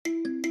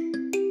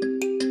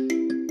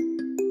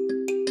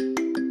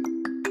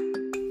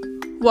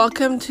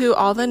Welcome to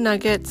All the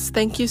Nuggets.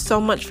 Thank you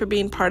so much for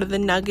being part of the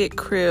Nugget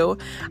crew.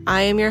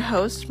 I am your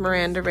host,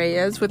 Miranda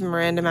Reyes with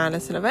Miranda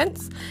Madison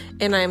Events,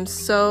 and I'm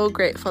so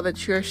grateful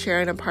that you are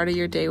sharing a part of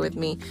your day with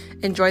me.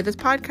 Enjoy this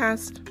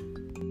podcast.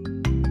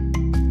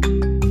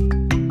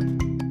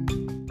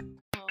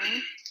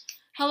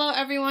 Hello,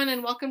 everyone,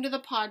 and welcome to the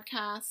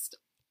podcast.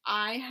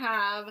 I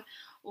have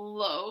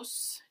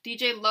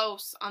DJ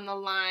Los on the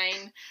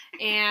line,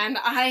 and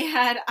I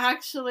had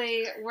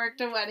actually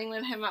worked a wedding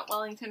with him at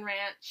Wellington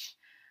Ranch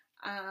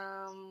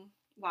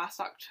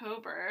last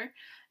October,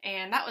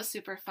 and that was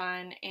super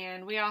fun,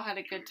 and we all had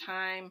a good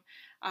time.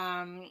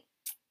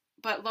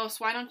 But Los,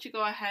 why don't you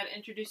go ahead,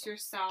 introduce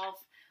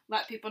yourself,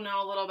 let people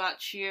know a little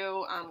about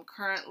you,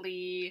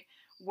 currently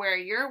where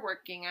you're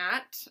working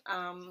at,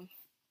 and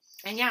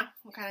yeah,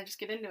 we'll kind of just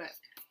get into it.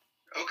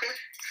 Okay.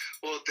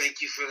 Well,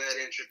 thank you for that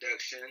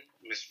introduction,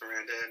 Miss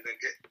Miranda, and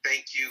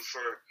thank you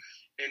for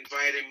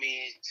inviting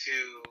me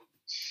to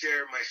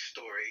share my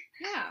story.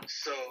 Yeah.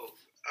 So,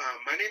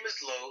 my name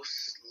is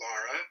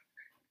Lara,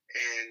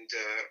 and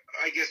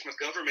I guess my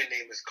government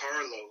name is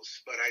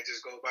Carlos, but I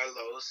just go by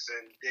Los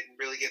and didn't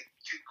really get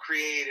too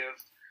creative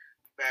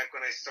back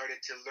when I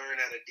started to learn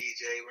how to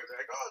DJ, where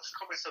they're like, oh, I'll just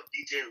call myself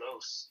DJ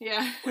Los.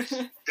 Yeah. Which,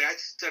 that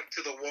stuck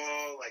to the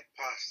wall like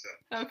pasta.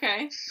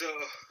 Okay. So,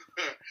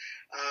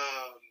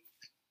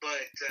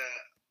 but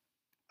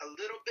a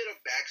little bit of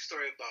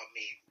backstory about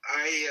me.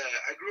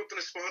 I grew up in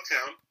a small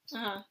town,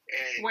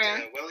 and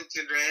where?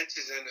 Wellington Ranch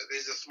is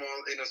a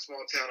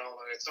small town all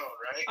on its own,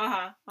 right?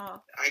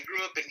 I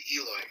grew up in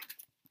Eloy.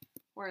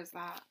 Where is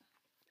that?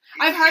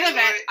 I've heard of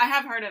it. I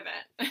have heard of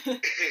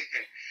it.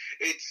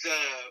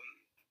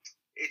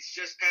 It's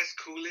just past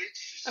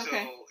Coolidge.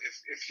 Okay. So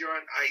if you're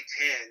on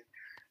I-10.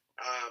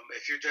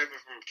 If you're driving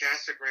from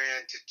Casa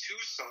Grande to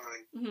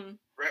Tucson,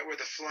 right where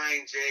the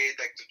Flying J,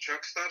 like the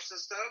truck stops and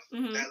stuff,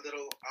 that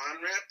little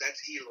on-ramp,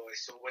 that's Eloy.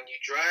 So when you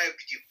drive,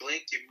 you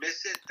blink, you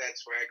miss it,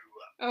 that's where I grew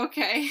up.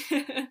 Okay.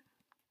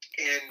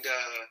 And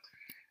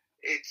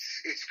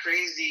it's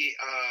crazy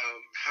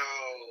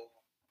how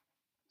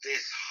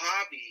this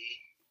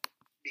hobby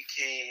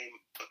became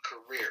a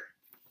career.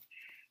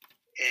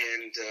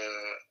 And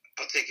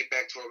I'll take it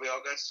back to where we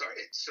all got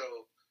started.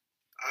 So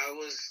I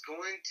was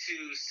going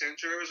to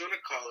Central Arizona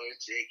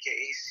College,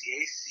 a.k.a.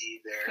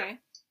 CAC there, okay,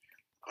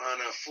 on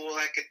a full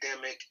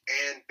academic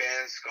and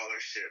band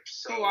scholarship.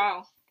 So, oh,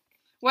 wow.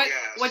 What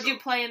did you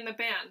play in the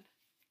band?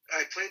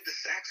 I played the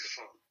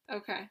saxophone.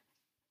 Okay.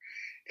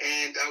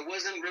 And I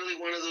wasn't really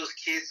one of those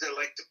kids that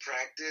like to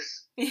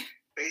practice.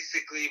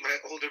 Basically, my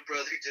older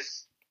brother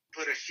just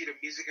put a sheet of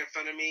music in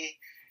front of me,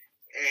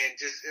 and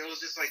it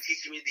was just like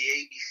teaching me the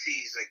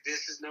ABCs, like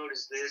this is note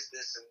is this,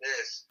 this, and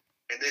this.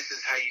 And this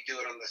is how you do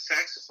it on the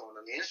saxophone,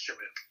 on the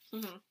instrument.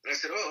 And I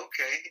said, oh,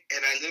 okay.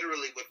 And I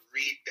literally would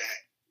read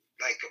that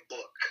like a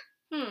book.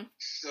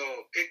 So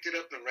picked it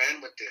up and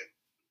ran with it.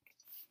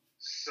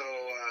 So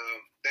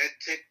that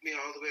took me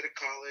all the way to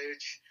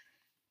college.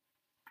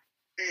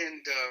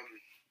 And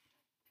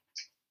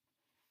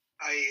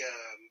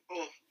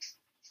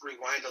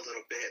rewind a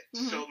little bit.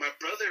 So my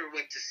brother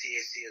went to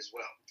CAC as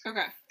well.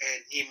 Okay.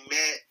 And he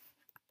met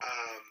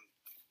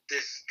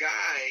this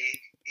guy.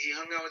 He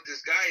hung out with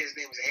this guy. His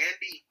name was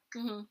Andy.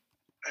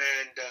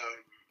 And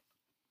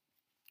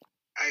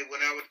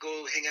when I would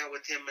go hang out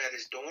with him at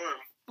his dorm,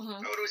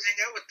 I would always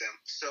hang out with them.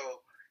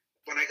 So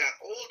when I got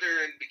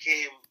older and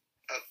became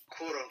a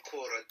quote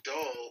unquote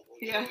adult,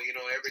 you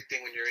know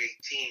everything when you're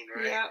 18,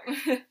 right? Yeah.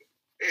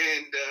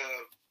 And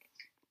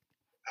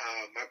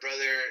my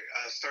brother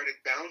started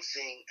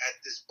bouncing at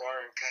this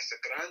bar in Casa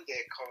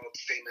Grande called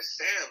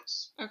Famous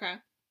Sam's. Okay.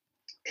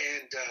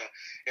 And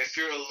if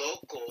you're a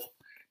local,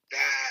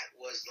 that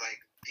was like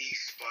the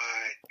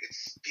spot.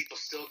 People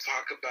still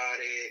talk about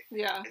it.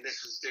 Yeah. And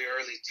this was the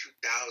early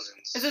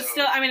 2000s. Is it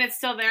still? I mean, it's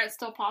still there. It's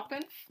still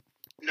popping.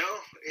 No,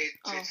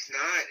 it's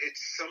not.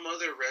 It's some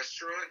other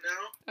restaurant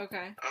now.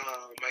 Okay.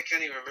 I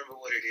can't even remember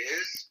what it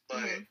is,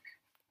 but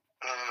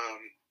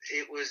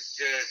it was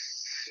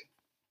just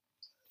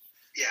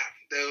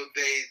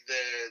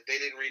they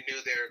didn't renew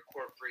their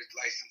corporate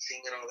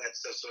licensing and all that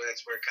stuff, so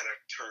that's where it kind of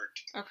turned.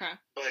 Okay.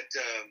 But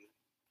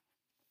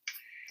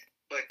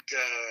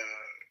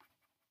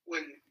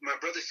when my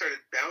brother started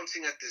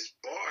bouncing at this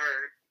bar,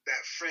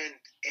 that friend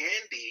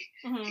Andy,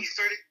 he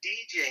started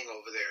DJing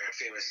over there at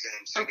Famous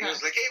Sam's. So he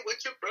was like, hey,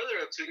 what's your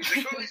brother up to? And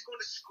he's like, oh, he's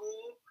going to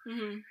school.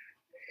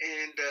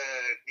 And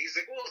he's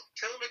like, well,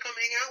 tell him to come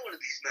hang out one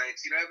of these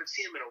nights. I haven't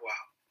seen him in a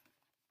while.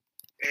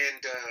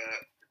 And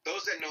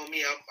those that know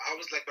me, I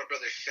was like my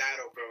brother's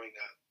shadow growing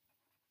up.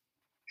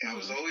 I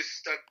was always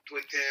stuck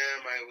with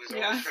him. I was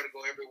always trying to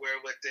go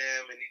everywhere with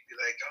him, and he'd be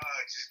like,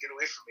 "Oh, just get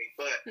away from me."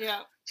 But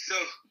so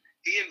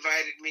he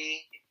invited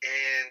me,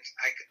 and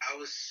I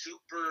was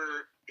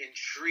super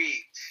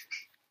intrigued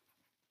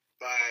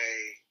by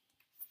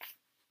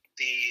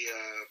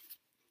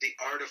the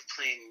art of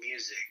playing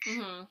music.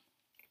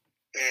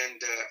 And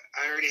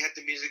I already had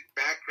the music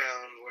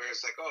background where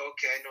it's like, oh,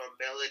 okay, I know a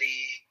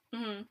melody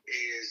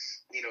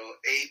is,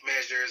 8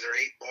 measures or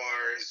 8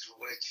 bars,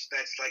 which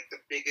that's like the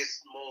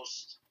biggest,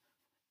 most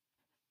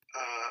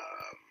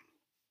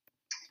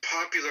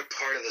popular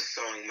part of the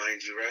song,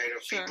 mind you, right?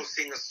 If people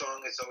sing a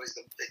song, it's always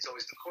the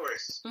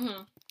chorus.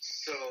 Mm-hmm.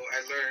 So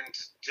I learned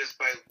just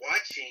by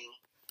watching,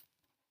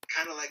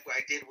 kind of like what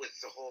I did with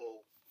the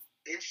whole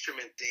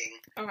instrument thing,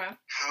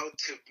 how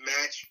to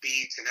match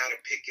beats and how to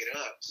pick it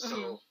up.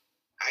 So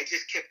I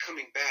just kept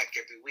coming back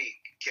every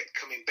week,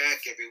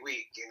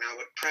 and I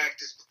would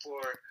practice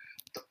before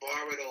the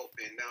bar would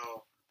open.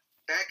 Now,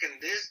 back in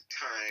this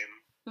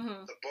time,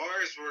 the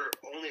bars were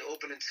only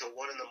open until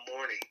 1 a.m.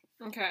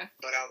 Okay.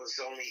 But I was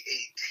only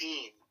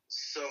 18.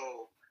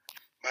 So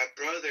my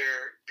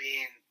brother,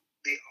 being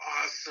the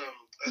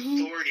awesome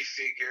authority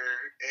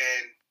figure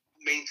and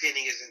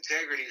maintaining his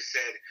integrity,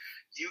 said,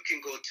 you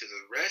can go to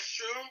the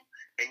restroom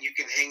and you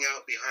can hang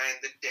out behind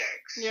the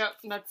decks.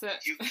 Yep, that's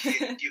it. You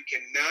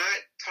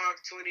cannot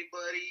talk to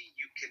anybody.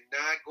 You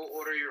cannot go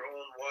order your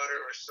own water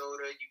or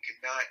soda. You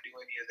cannot do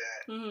any of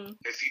that. Mm-hmm.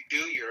 If you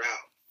do, you're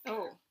out.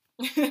 Oh.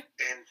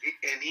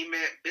 and he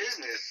meant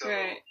business. So,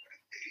 right.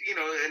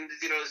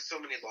 There's so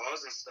many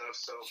laws and stuff.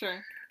 So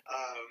I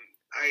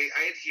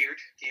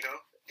adhered,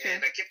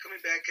 and I kept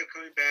coming back.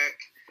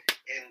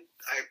 And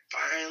I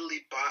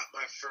finally bought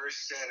my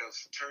first set of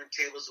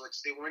turntables,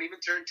 which they weren't even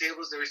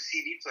turntables. They were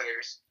CD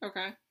players.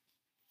 Okay.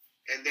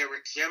 And they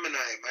were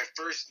Gemini. My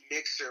first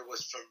mixer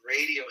was from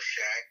Radio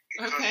Shack.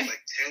 It cost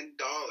like $10.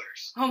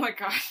 Oh, my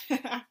God.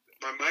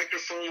 My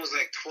microphone was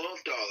like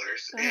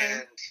 $12.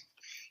 And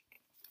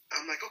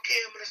I'm like, okay,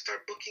 I'm going to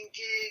start booking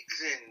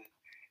gigs. And,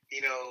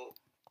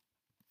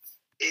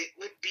 it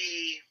would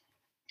be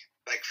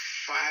like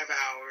 5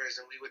 hours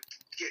and we would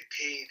get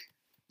paid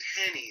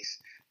pennies.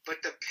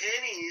 But the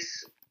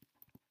pennies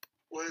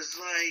was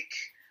like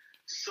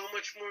so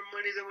much more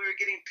money than we were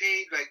getting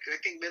paid. Like, I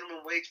think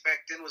minimum wage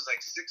back then was like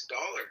 $6.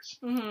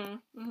 Mm-hmm.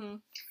 Mm-hmm.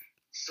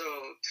 So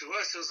to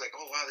us, it was like,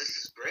 oh, wow, this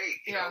is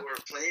great. You know, we're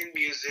playing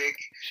music.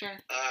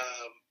 Sure.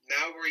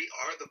 Now we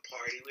are the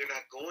party. We're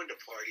not going to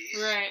parties.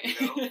 Right.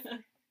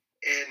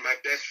 And my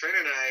best friend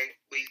and I,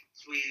 we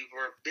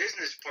were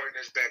business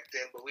partners back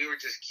then, but we were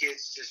just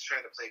kids just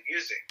trying to play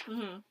music.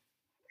 Mm-hmm.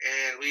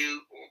 And we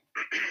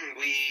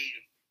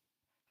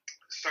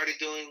started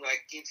doing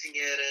like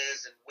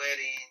quinceañeras and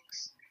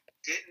weddings.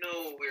 Didn't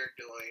know what we were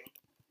doing.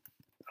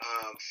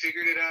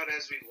 Figured it out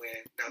as we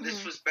went. Now this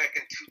was back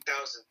in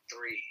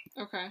 2003.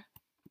 Okay.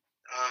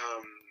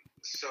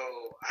 So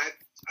I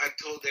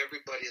told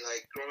everybody,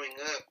 like, growing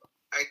up,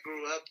 I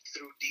grew up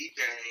through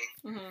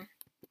DJing,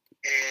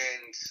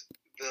 and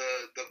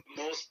the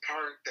most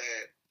part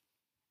that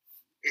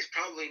is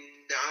probably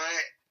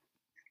not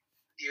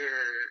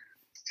your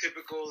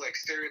typical, like,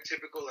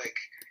 stereotypical, like,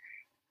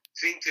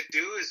 thing to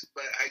do is,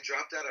 but I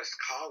dropped out of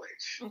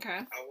college.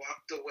 Okay. I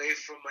walked away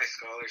from my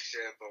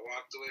scholarship. I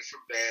walked away from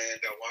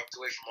band. I walked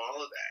away from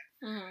all of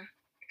that. Mm-hmm.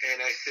 And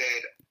I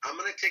said, I'm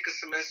going to take a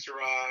semester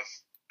off,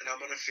 and I'm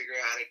going to figure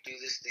out how to do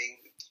this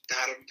thing,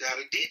 how to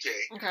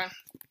DJ. Okay.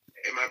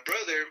 And my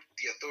brother,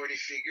 the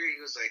authority figure, he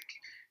was like,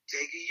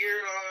 take a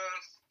year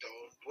off.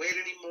 Don't wait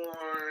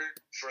anymore.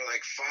 For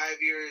like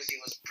 5 years,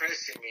 he was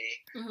pressing me.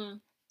 Mm-hmm.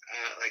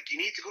 Like, you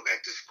need to go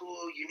back to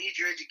school. You need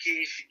your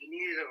education. You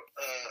need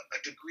a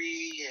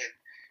degree.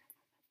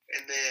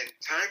 And then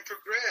time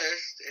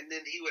progressed, and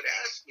then he would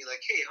ask me,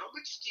 like, hey, how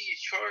much do you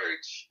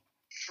charge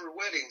for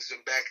weddings? And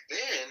back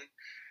then,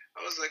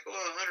 I was like, well,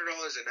 $100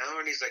 an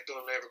hour. And he's like,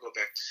 don't ever go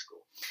back to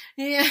school.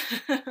 Yeah.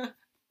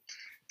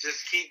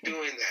 Just keep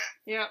doing that.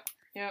 Yep.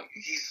 Yep.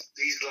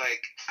 He's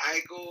like,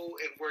 I go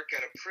and work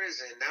at a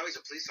prison. Now he's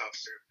a police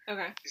officer.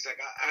 Okay. He's like,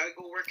 I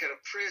go work at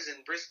a prison,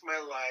 risk my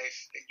life,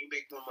 and you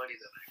make more money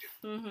than I do.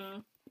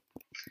 Mm-hmm.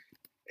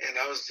 And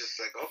I was just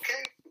like,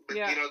 okay. But,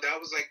 that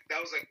was like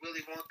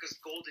Willy Wonka's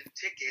golden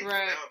ticket.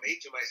 Right. Now I'm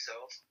aging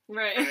myself.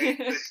 Right.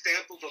 The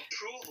stamp of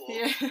approval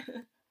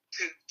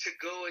to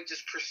go and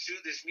just pursue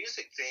this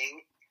music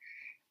thing.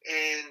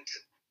 And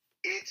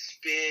it's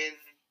been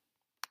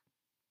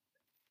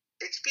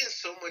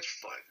so much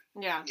fun.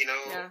 Yeah.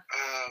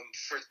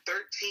 For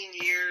 13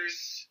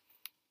 years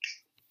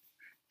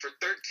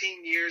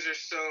or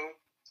so,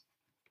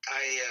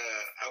 I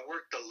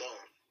worked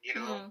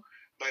alone.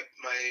 My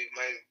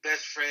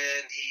best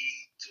friend,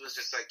 he was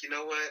just like, you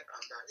know what,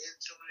 I'm not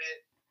into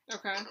it.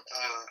 Okay.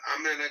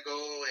 I'm gonna go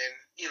and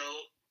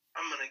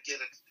I'm gonna get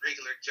a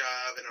regular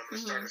job and I'm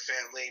gonna start a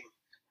family.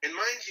 And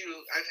mind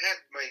you, I've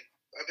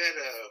had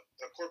a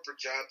corporate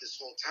job this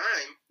whole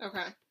time.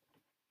 Okay.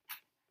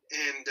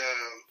 And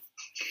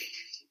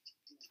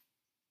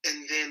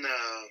then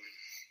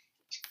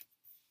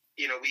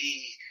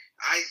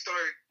I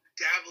started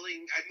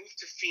dabbling. I moved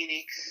to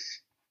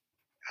Phoenix.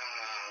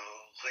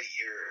 What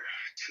year?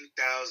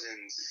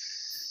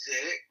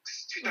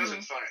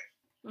 2005.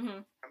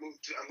 Mm-hmm. I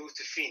moved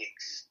to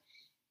Phoenix,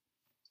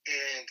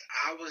 and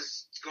I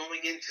was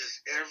going into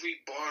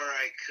every bar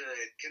I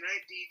could. Can I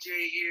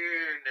DJ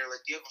here? And they're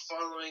like, do you have a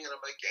following? And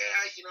I'm like,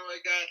 yeah, I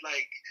got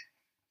like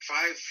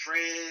 5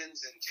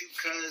 friends and 2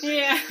 cousins,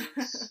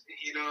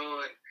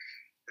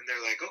 and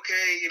they're like,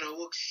 okay,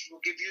 we'll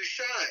give you a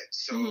shot.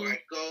 So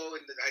I'd go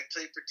and I'd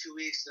play for 2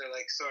 weeks, and they're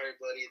like, sorry,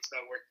 buddy, it's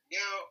not working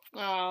out.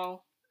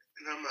 Oh.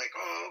 And I'm like,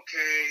 oh,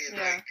 okay. And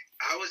like,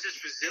 I was just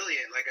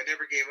resilient. Like, I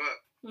never gave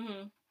up.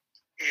 Mm-hmm.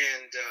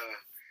 And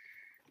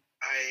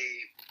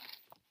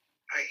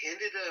I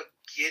ended up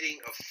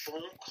getting a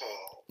phone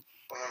call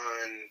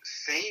on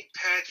St.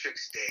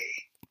 Patrick's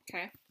Day.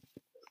 Okay.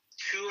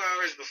 2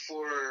 hours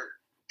before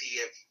the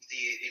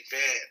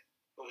event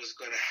was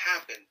going to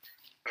happen.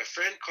 My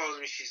friend calls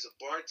me. She's a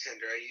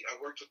bartender. I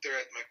worked with her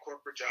at my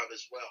corporate job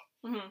as well.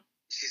 Mm-hmm.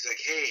 She's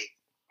like, hey,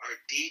 our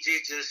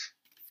DJ just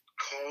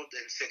called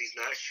and said he's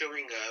not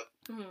showing up.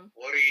 Mm-hmm.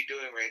 What are you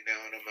doing right now?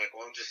 And I'm like,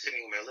 well, I'm just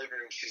sitting in my living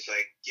room. She's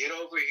like, get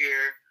over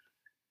here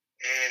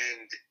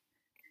and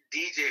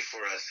DJ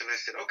for us. And I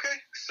said, okay.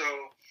 So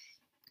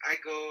I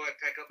go, I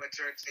pack up my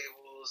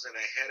turntables, and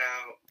I head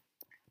out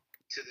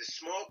to this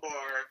small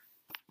bar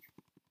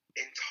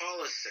in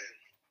Tolleson.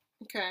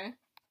 Okay.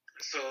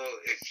 So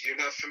if you're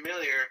not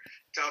familiar,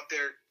 it's out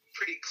there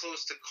pretty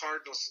close to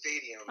Cardinal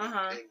Stadium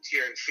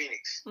here in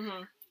Phoenix.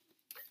 Mm-hmm.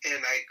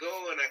 And I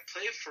go and I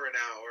play for an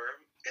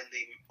hour, and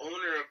the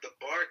owner of the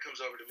bar comes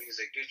over to me. He's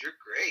like, dude, you're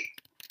great.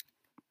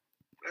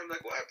 And I'm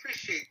like, well, I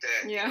appreciate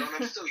that. Yeah. You know,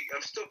 and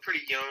I'm still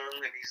pretty young.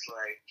 And he's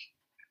like,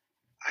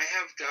 I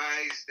have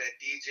guys that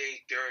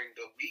DJ during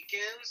the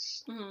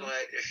weekends,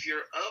 but if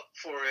you're up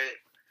for it,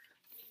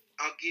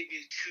 I'll give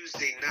you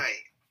Tuesday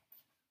night.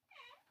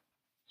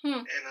 And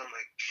I'm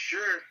like,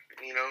 sure,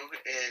 you know,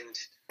 and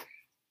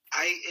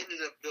I ended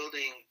up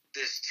building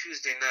this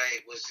Tuesday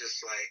night was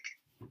just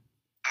like,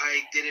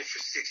 I did it for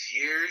 6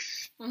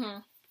 years,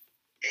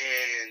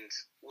 and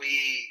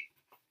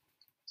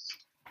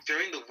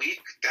during the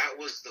week, that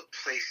was the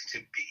place to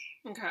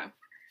be. Okay.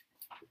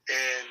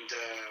 And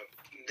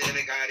then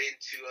I got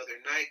into other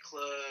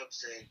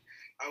nightclubs, and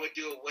I would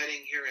do a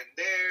wedding here and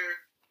there,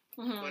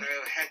 but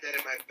I had that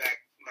in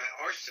my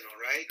arsenal,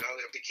 right?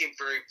 I became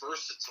very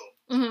versatile.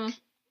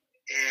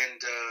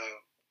 And,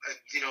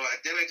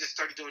 then I just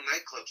started doing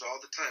nightclubs all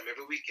the time,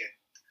 every weekend.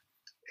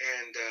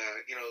 And,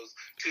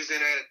 Tuesday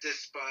night at this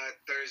spot,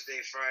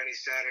 Thursday, Friday,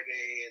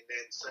 Saturday, and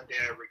then Sunday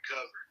I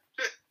recovered.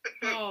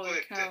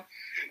 Holy cow.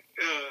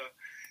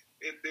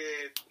 And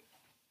then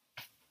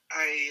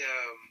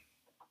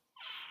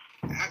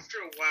after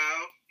a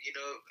while,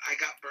 I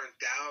got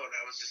burnt out.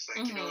 I was just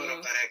like, you know what,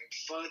 I'm not having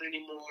fun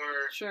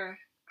anymore. Sure.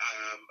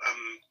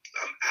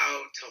 I'm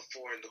out till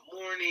 4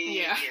 a.m.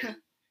 Yeah.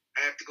 And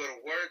I have to go to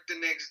work the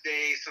next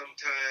day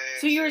sometimes.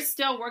 So you were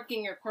still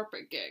working your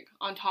corporate gig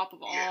on top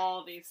of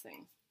all these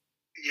things?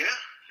 Yeah,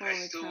 Holy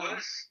I still cow.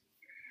 was.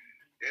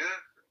 Yeah.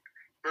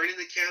 Burning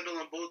the candle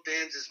on both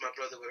ends, as my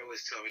brother would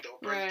always tell me.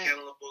 Don't burn the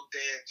candle on both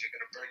ends. You're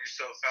going to burn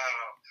yourself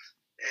out.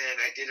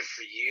 And I did it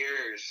for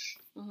years.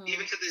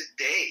 Even to this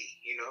day,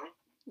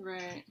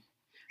 Right.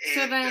 And,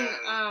 so then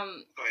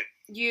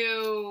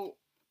you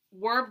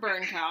were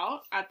burnt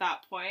out at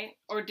that point?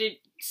 Or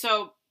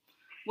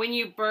when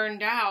you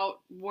burned out,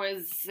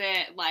 was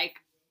it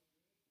like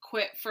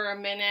quit for a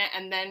minute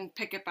and then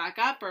pick it back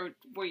up, or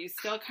were you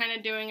still kind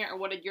of doing it, or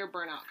what did your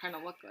burnout kind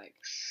of look like?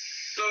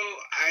 So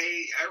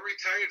I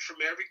retired from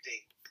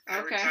everything. I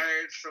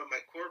retired from my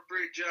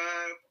corporate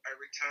job. I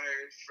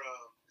retired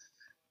from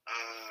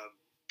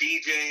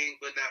DJing,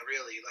 but not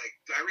really. Like,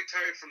 I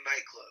retired from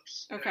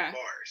nightclubs and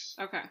bars.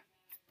 Okay.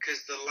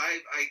 Because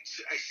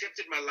I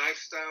shifted my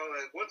lifestyle.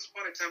 Like, once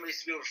upon a time, I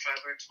used to be over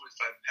 525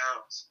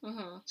 pounds.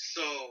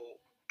 So,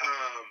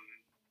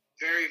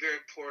 very, very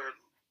poor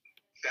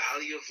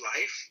value of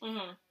life.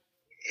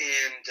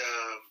 And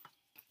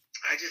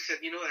I just said,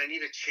 you know what, I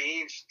need a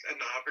change. An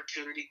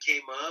opportunity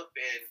came up,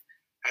 and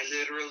I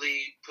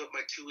literally put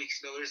my 2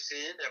 weeks notice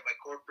in at my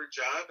corporate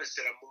job. I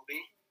said, I'm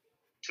moving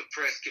to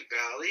Prescott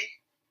Valley.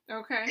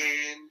 Okay.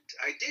 And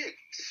I did.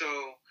 So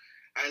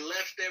I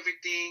left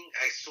everything.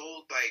 I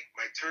sold like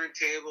my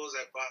turntables.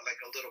 I bought like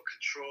a little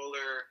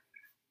controller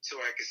so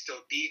I could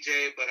still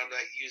DJ, but I'm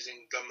not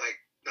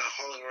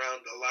hauling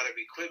around a lot of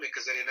equipment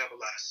because I didn't have a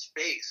lot of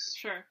space.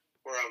 Sure.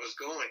 Where I was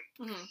going.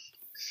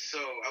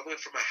 So I went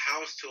from a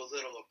house to a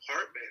little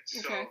apartment.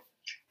 So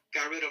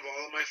got rid of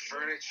all of my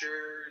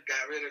furniture,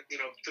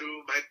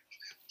 threw my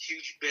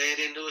huge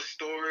bed into a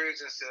storage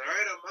and said, all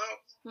right, I'm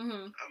out.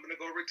 I'm going to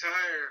go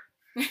retire.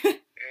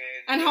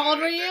 And how old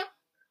were you?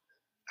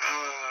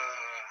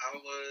 I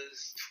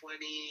was 29.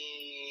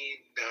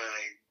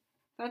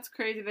 That's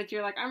crazy that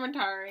you're like, I'm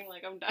retiring,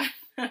 like I'm done.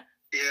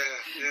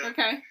 Yeah.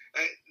 Okay.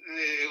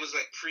 It was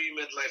like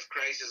pre-midlife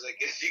crisis, I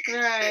guess you could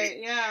say. Right,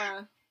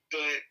 yeah.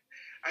 But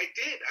I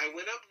did. I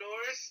went up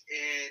north,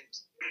 and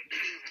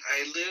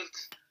I lived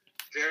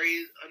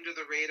very under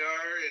the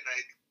radar, and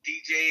I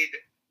DJ'd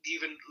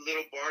even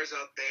little bars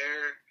out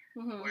there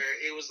where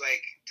it was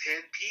like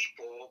 10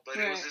 people, but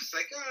it was just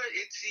like, oh,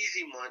 it's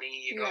easy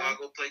money. I'll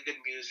go play good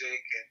music,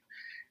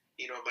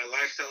 and my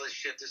lifestyle has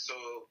shifted, so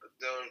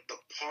the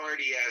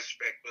party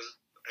aspect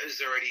has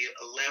already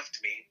left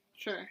me.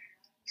 Sure.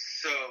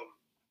 So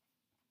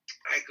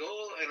I go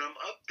and I'm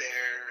up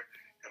there,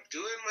 I'm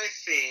doing my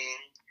thing,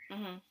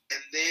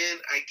 and then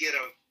I get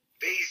a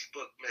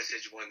Facebook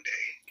message one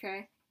day.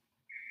 Okay.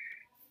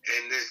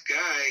 And this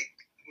guy,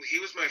 he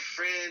was my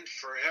friend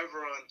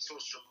forever on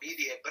social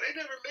media, but I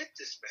never met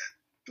this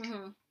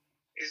man.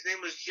 His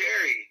name was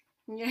Jerry.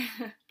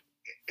 Yeah.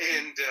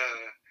 And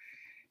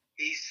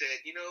he said,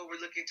 we're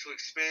looking to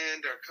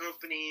expand our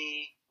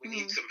company. We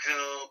need some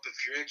help if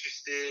you're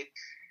interested.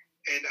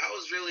 And I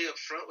was really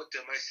upfront with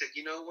them. I said,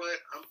 you know what?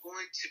 I'm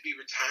going to be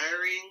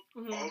retiring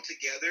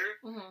altogether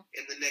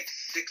in the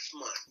next 6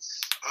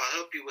 months.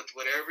 I'll help you with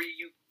whatever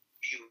you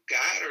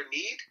got or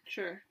need.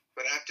 Sure.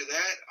 But after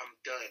that, I'm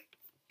done.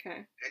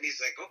 Okay. And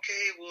he's like,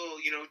 okay, well,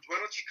 why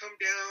don't you come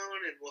down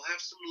and we'll have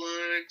some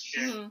lunch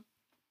and,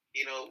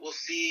 we'll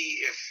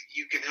see if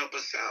you can help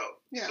us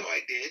out. Yeah. So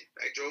I did.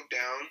 I drove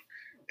down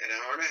an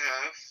hour and a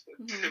half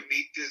to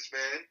meet this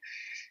man.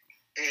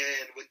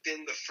 And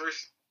within the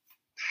first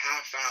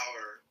half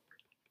hour,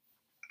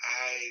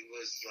 I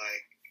was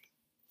like,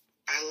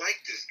 I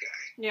like this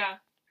guy. Yeah,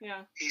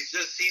 yeah. He's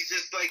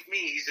just like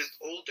me. He's just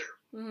older.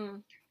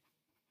 And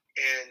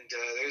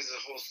there's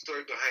a whole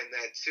story behind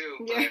that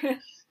too. But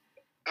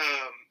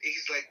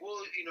he's like, well,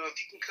 if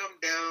you can come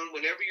down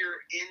whenever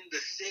you're in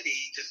the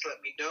city, just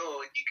let me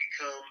know, and you can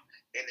come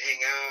and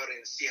hang out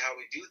and see how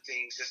we do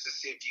things, just to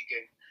see if you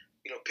can,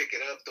 pick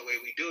it up the way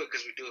we do it,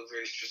 because we do it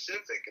very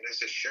specific. And I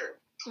said, sure.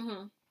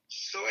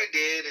 So I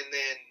did, and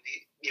then,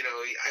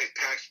 I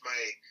passed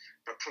my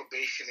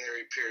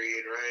probationary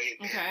period, right?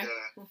 Okay.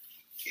 And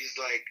he's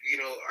like,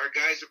 our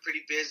guys are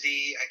pretty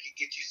busy. I could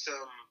get you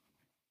some,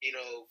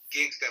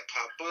 gigs that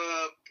pop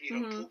up,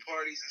 pool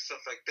parties and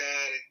stuff like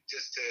that, and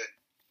just to,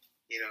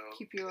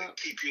 keep you up.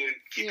 Keep you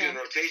in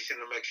rotation.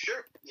 I'm like,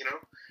 sure,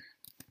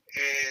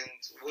 And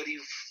what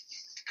you've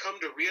come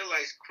to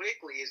realize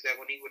quickly is that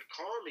when he would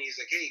call me, he's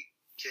like, hey,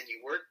 can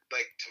you work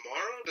like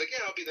tomorrow? I'm like,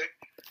 yeah, I'll be there.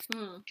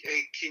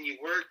 Hey, can you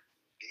work?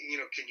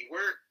 Can you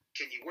work?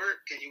 Can you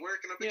work? Can you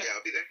work? And I'm like, yeah,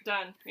 I'll be there.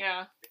 Done.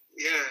 Yeah.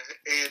 Yeah.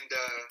 And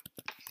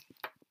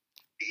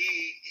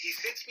he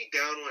sits me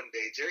down one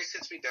day. Jerry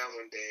sits me down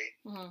one day.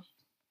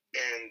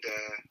 And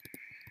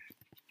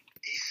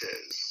he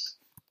says,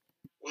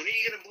 when are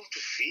you going to move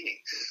to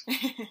Phoenix?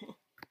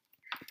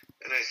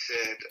 And I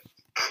said,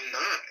 I'm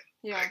not.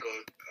 Yeah. I go,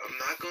 I'm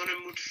not going to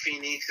move to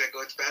Phoenix. I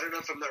go, it's bad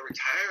enough I'm not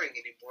retiring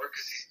anymore.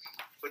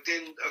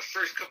 Within the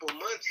first couple of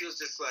months, he was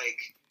just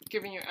like...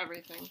 giving you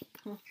everything.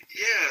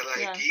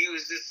 He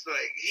was just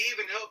like... He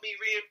even helped me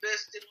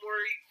reinvest in more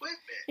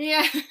equipment.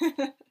 Yeah.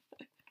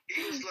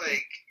 He was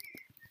like,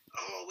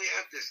 oh, we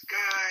have this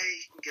guy.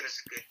 He can get us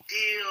a good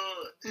deal.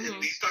 And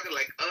he's talking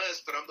like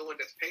us, but I'm the one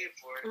that's paying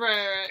for it.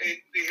 Right.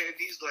 And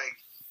he's like...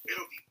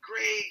 it'll be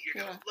great.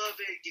 You're going to love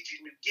it. Get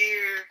you new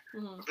gear.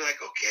 I'll be like,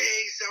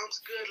 okay,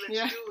 sounds good.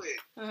 Let's do it.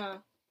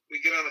 We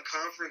get on a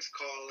conference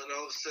call, and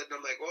all of a sudden I'm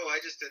like, whoa, I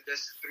just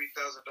invested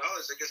 $3,000.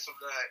 I guess I'm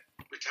not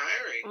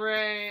retiring.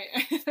 Right.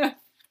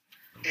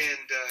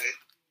 And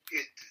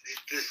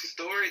the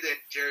story that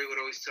Jerry would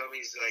always tell me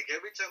is like,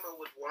 every time I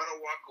would want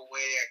to walk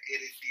away, I get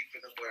it deeper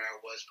than where I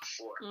was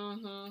before.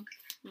 And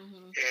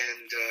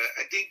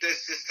I think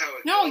that's just how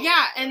it goes. No,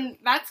 yeah, and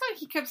that's what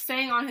he kept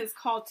saying on his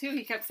call, too.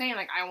 He kept saying,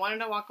 like, I wanted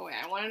to walk away.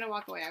 I wanted to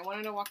walk away. I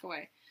wanted to walk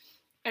away.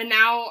 And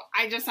now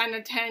I just signed a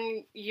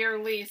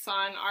 10-year lease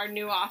on our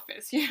new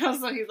office,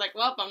 So he's like,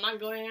 well, I'm not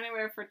going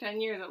anywhere for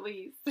 10 years at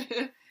least. So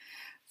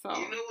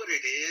you know what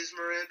it is,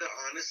 Miranda,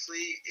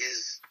 honestly,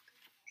 is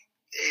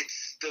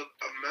it's the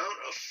amount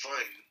of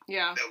fun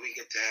that we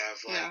get to have.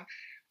 Like,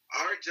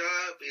 our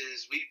job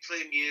is we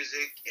play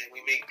music and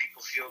we make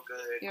people feel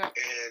good.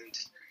 And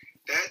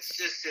that's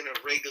just in a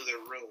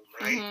regular room,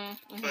 right?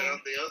 But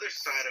on the other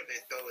side of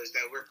it, though, is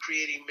that we're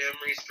creating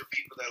memories for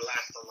people that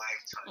last a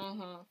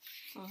lifetime.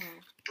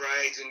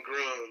 Brides and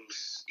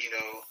grooms,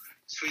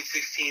 sweet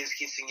 16s,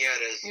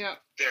 quinceañeras,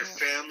 their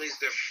families,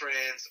 their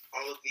friends,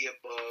 all of the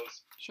above.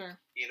 Sure.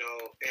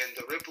 And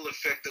the ripple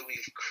effect that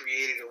we've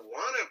created, and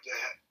one of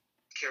that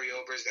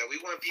carryover is that we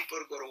want people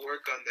to go to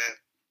work on that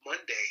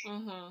Monday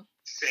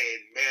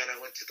saying, man, I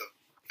went to the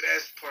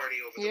best party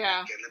over the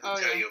weekend. Let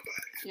me tell you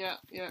about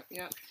it.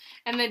 Yeah.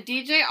 And the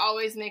DJ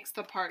always makes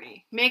the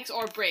party. Makes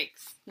or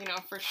breaks,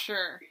 for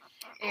sure.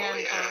 And,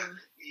 and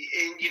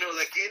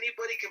like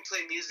anybody can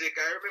play music.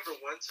 I remember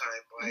one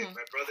time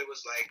my brother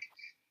was like,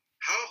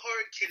 how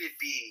hard can it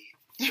be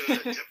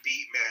to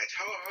beat match?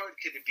 How hard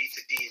can it be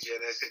to DJ?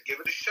 And I said, give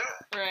it a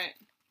shot. Right.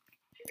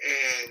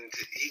 And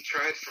he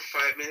tried for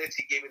 5 minutes.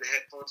 He gave me the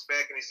headphones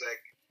back, and he's like,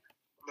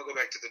 I'm going to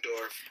go back to the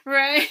door.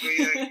 Right. I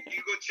go, yeah,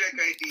 you go check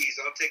IDs.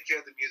 I'll take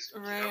care of the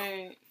music.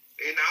 Right.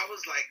 And I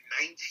was like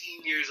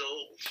 19 years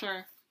old.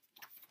 Sure.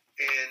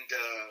 And,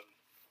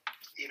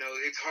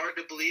 it's hard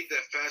to believe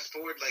that fast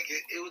forward, like,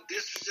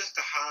 this was just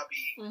a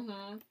hobby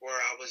where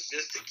I was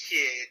just a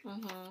kid,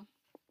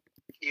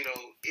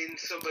 in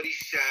somebody's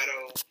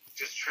shadow,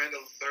 just trying to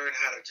learn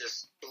how to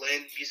just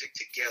blend music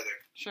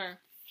together. Sure.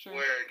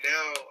 Where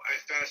now I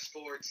fast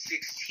forward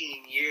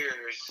 16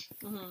 years,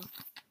 and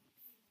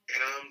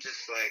I'm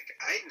just like,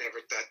 I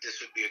never thought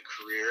this would be a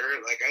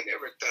career. Like, I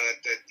never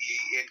thought that the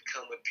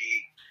income would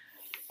be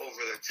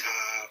over the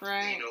top.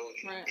 Right.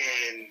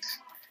 And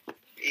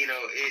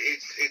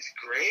it's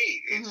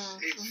great.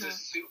 It's a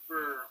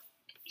super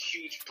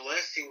huge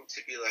blessing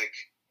to be like,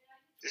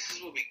 this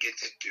is what we get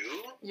to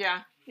do.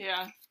 Yeah.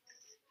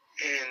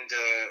 And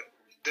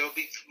there'll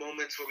be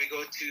moments where we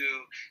go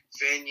to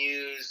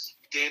venues,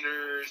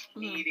 dinners,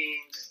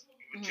 meetings,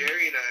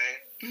 Jerry and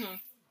I,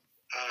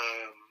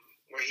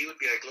 where he would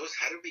be like, Lois,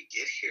 how did we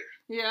get here?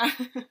 Yeah.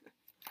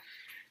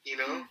 You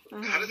know,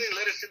 how do they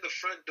let us in the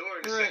front door?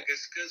 And it's like,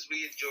 it's because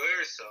we enjoy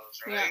ourselves,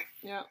 right?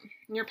 Yeah.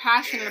 And you're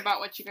passionate about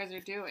what you guys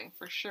are doing,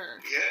 for sure.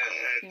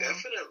 Yeah,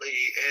 definitely.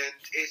 And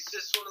it's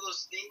just one of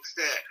those things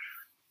that,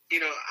 you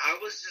know, I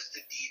was just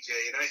a DJ,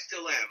 and I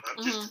still am.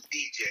 I'm just a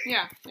DJ.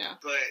 Yeah.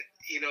 But,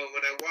 you know,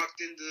 when I walked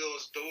into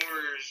those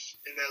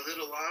doors in that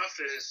little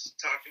office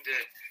talking to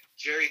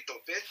Jerry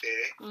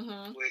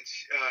Topete,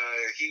 which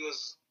he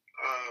was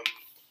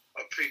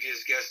a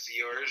previous guest of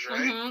yours,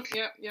 right?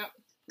 Yep.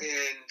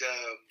 And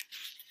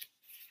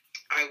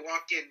I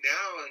walk in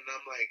now, and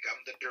I'm like,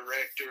 I'm the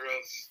director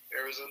of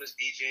Arizona's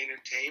DJ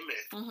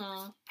Entertainment,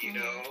 you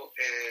know,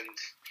 and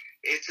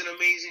it's an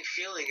amazing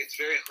feeling. It's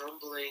very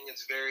humbling.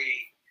 It's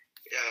very,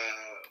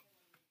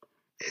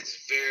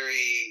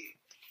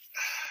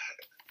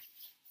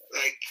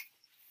 like,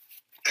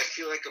 I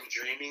feel like I'm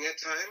dreaming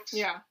at times.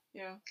 Yeah.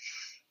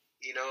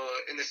 You know,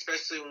 and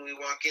especially when we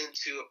walk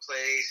into a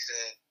place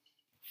and,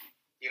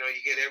 you know,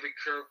 you get every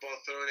curveball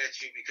thrown at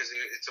you because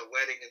it's a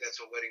wedding and that's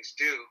what weddings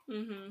do,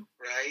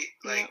 right?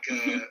 Like,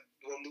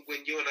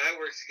 when you and I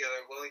worked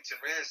together at Wellington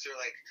Ranch, they're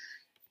like,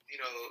 you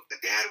know, the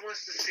dad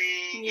wants to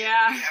sing.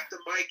 Yeah. We have to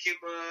mic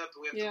him up.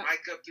 We have to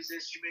mic up his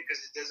instrument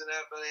because it doesn't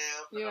have an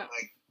amp. And I'm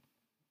like,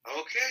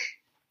 okay,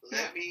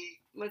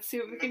 let's see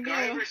what we can do.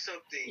 MacGyver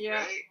something,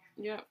 right?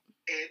 Yeah.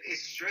 And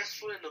it's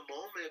stressful in the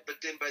moment, but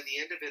then by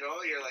the end of it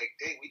all, you're like,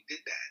 dang, we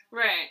did that.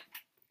 Right.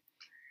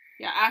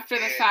 Yeah, after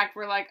the fact,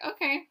 we're like,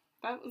 okay,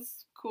 that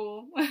was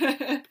cool.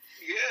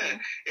 Yeah.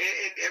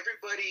 And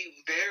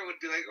everybody there would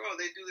be like, oh,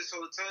 they do this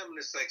all the time. And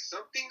it's like,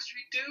 some things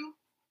we do,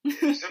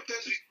 some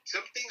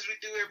things we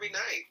do every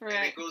night. Right.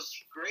 And it goes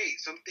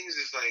great. Some things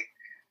is like,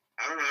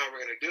 I don't know how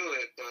we're going to do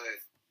it, but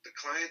the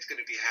client's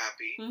going to be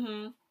happy.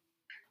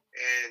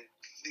 And,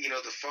 you know,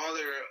 the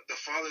father of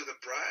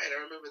the bride,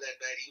 I remember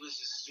that night, he was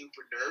just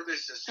super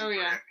nervous and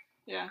super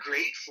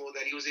grateful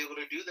that he was able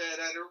to do that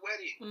at her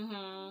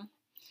wedding.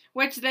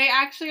 Which they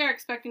actually are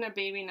expecting a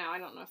baby now. I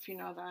don't know if you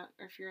know that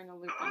or if you're in the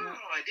loop on that.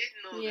 Oh, I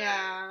didn't know that.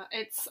 Yeah,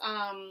 it's,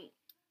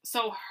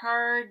 so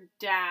her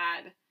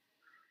dad,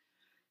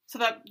 so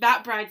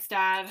that bride's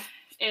dad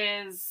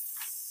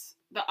is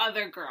the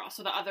other girl.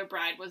 So the other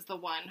bride was the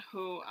one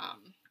who,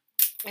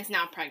 is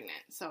now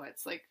pregnant. So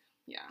it's like,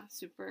 yeah,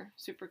 super,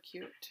 super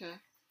cute to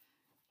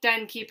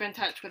then keep in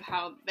touch with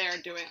how they're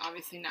doing,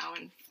 obviously, now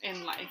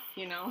in life,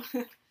 you know?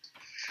 Oh,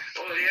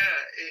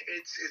 yeah,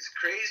 it's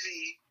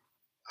crazy,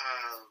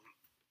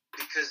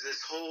 because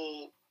this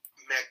whole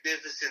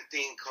magnificent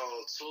thing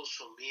called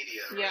social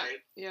media, right?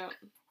 Yeah.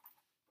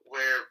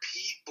 Where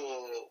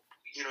people,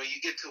 you know,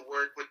 you get to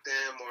work with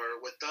them,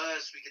 or with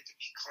us, we get to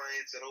meet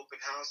clients at open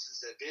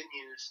houses, at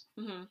venues,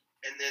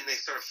 and then they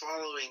start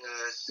following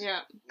us,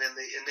 and then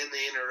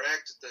they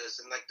interact with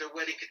us, and like their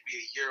wedding could be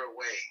a year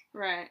away,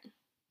 right?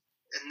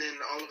 And then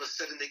all of a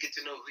sudden they get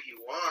to know who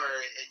you are,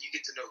 and you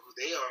get to know who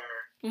they are,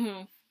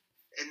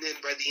 and then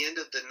by the end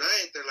of the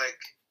night they're like,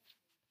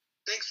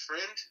 "Thanks,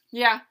 friend."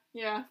 Yeah.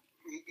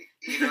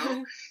 You know,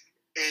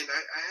 and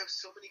I have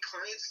so many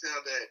clients now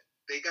that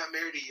they got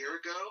married a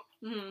year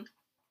ago.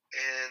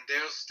 And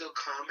they'll still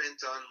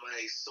comment on my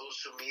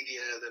social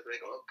media. They'll be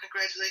like, "Oh,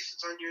 congratulations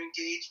on your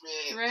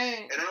engagement."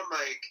 Right. And I'm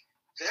like,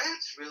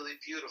 that's really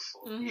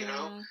beautiful, you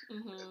know?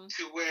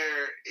 To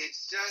where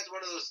it's just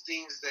one of those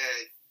things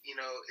that, you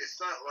know,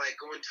 it's not like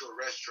going to a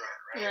restaurant,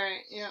 right?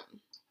 Right, yeah.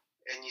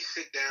 And you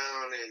sit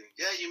down and,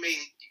 you may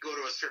go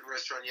to a certain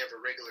restaurant, you have a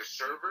regular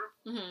server,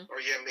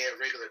 or you may have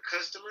regular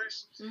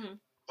customers,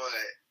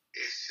 but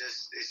it's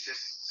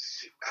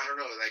just, I don't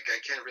know, like, I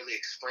can't really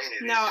explain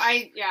it. No,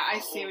 I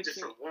see what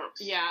you mean.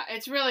 Yeah,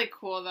 it's really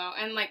cool, though.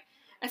 And, like,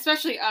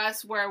 especially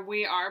us, where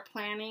we are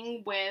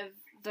planning with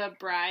the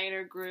bride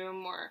or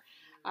groom or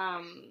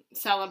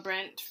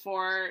celebrant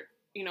for,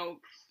 you know,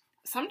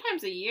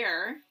 sometimes a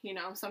year, you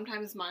know,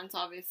 sometimes months,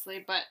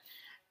 obviously. But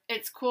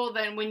it's cool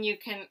then when you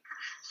can,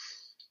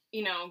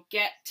 you know,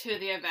 get to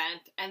the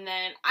event. And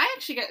then I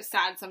actually get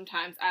sad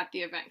sometimes at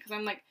the event because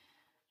I'm like,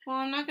 well,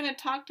 I'm not going to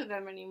talk to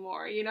them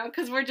anymore, you know,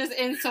 because we're just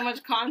in so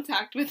much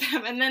contact with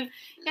them. And then,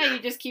 you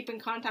just keep in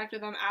contact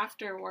with them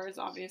afterwards,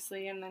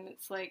 obviously. And then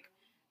it's like,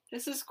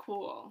 this is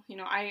cool. You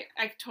know, I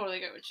totally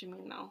get what you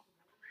mean, though.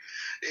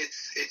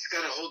 It's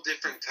got a whole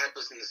different type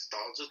of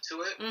nostalgia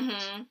to it.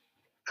 And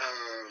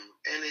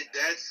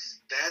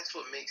that's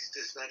what makes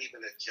this not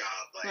even a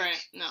job. Like,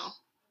 right, no.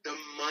 The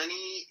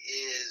money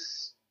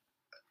is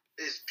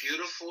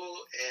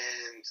beautiful,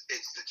 and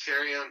it's the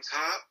cherry on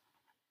top.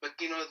 But,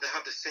 you know,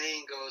 how the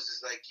saying goes is,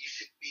 like, you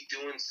should be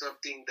doing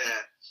something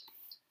that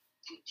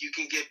you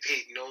can get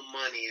paid no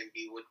money and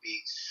would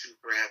be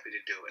super happy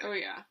to do it. Oh,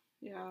 yeah.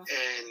 Yeah.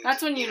 And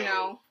that's when you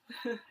know.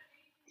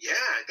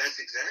 Yeah,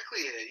 that's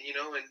exactly it. You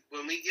know, and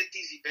when we get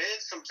these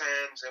events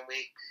sometimes and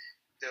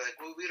they're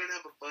like, well, we don't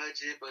have a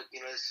budget, but,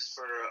 you know, this is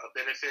for a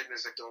benefit. And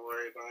it's like, don't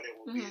worry about it.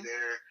 We'll be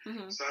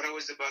there. It's not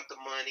always about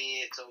the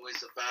money. It's always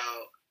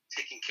about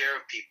taking care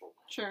of people.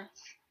 Sure.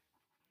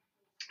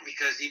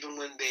 Because even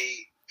when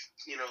they,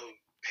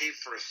 pay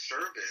for a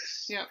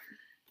service,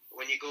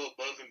 when you go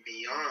above and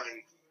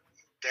beyond,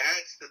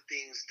 that's the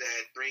things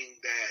that bring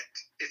that.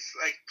 It's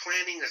like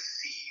planting a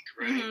seed,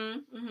 right?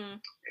 Mm-hmm.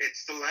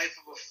 It's the life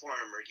of a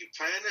farmer. You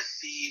plant a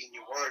seed and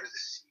you water the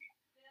seed.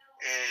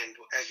 And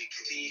as you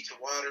continue to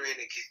water it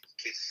and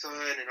get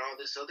sun and all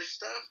this other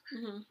stuff,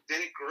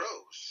 then it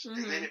grows.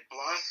 And then it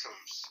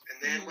blossoms. And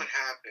then what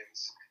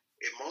happens?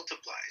 It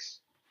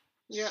multiplies.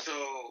 Yeah.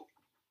 So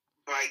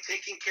by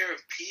taking care of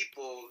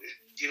people,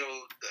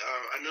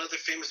 another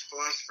famous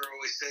philosopher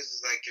always says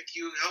is like, if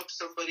you help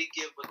somebody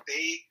get what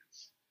they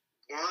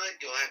want,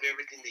 you'll have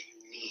everything that you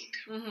need.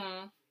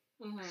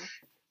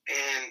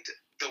 And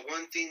the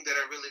one thing that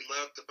I really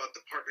loved about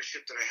the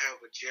partnership that I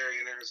have with Jerry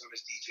and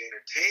Arizona's DJ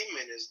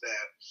Entertainment is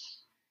that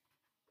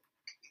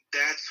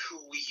that's who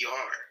we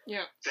are.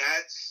 Yeah.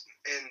 That's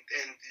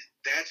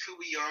who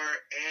we are,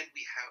 and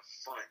we have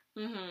fun.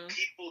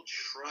 People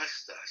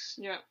trust us.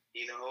 Yeah.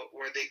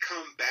 Where they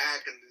come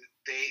back and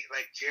they,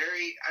 like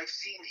Jerry, I've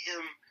seen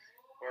him,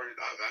 or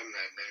I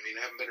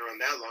haven't been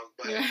around that long,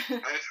 but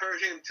I've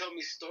heard him tell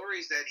me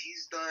stories that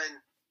he's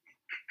done,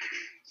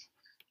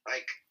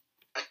 like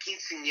a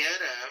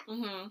quinceañera,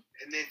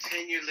 and then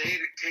 10 years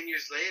later,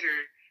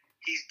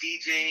 he's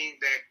DJing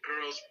that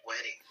girl's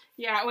wedding.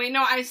 Yeah, wait,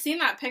 no, I've seen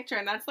that picture,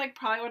 and that's, like,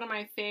 probably one of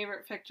my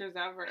favorite pictures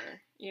ever,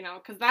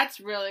 because that's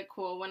really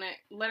cool when it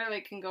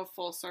literally can go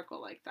full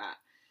circle like that.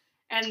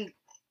 And,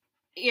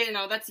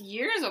 that's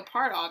years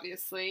apart,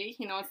 obviously.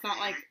 It's not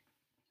like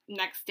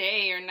next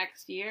day or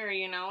next year,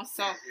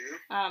 so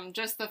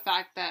just the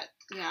fact that,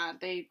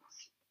 they,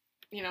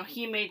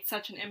 he made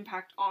such an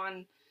impact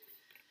on,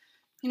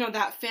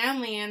 that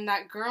family and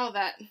that girl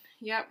that,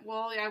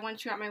 I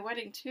want you at my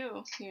wedding,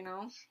 too,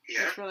 Yeah.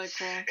 It's really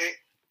cool.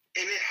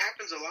 And it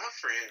happens a lot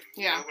for him.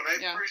 Yeah. When I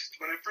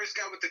first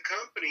got with the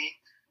company,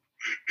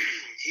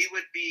 he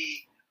would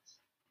be,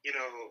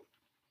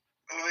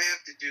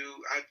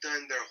 I've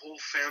done their whole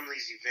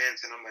family's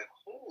events, and I'm like,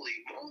 holy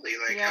moly,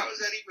 like, how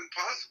is that even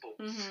possible?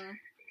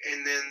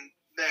 And then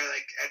they're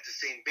like at the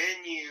same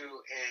venue,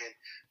 and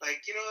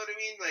like, you know what I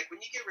mean? Like,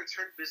 when you get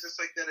return business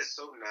like that, it's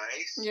so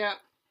nice. Yeah.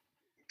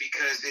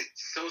 Because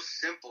it's so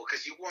simple.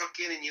 Because you walk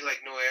in and you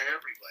like know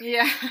everybody.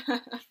 Yeah.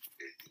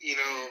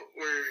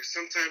 Where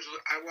sometimes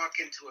I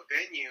walk into a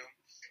venue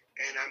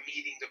and I'm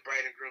meeting the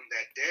bride and groom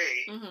that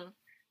day,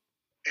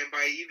 and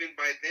by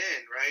then,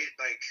 right,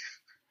 like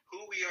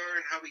who we are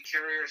and how we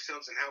carry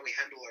ourselves and how we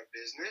handle our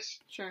business.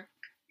 Sure.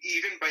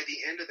 Even by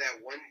the end of that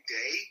one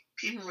day,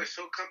 people are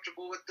so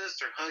comfortable with us,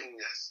 they're hugging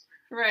us.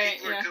 Right.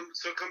 People are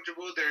so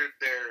comfortable, they're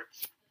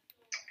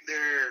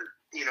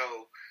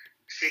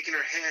shaking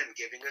our hand,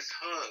 giving us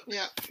hugs.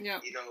 Yeah.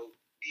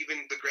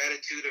 Even the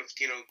gratitude of,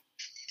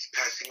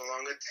 passing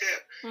along a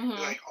tip.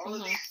 Like all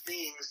of these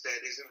things that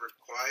isn't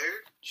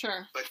required.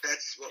 Sure. But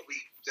that's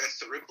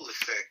the ripple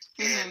effect.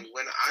 And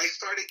when I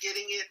started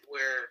getting it,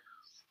 where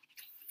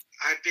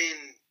I've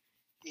been,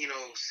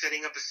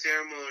 setting up a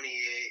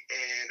ceremony,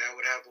 and I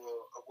would have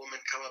a woman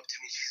come up to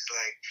me, she's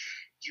like,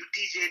 you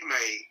DJ'd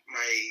my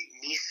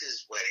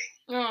niece's wedding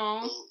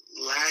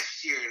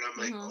last year, and I'm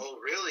like, oh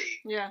really?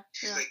 Yeah.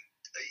 She's like,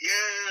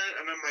 yeah,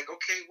 and I'm like,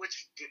 okay,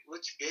 which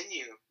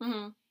venue?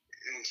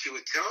 And she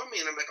would tell me,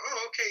 and I'm like, oh,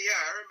 okay, yeah,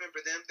 I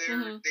remember them.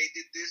 They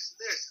did this and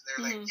this, and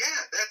they're like,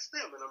 yeah, that's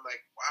them, and I'm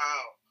like,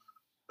 wow,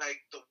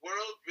 like the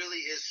world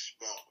really is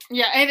small.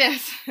 Yeah, it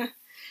is. And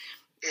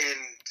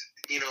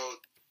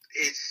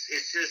it's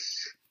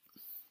just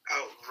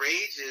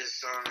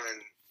outrageous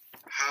on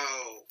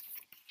how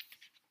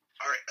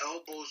our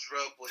elbows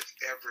rub with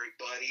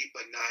everybody,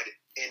 but not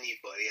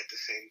anybody at the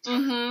same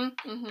time.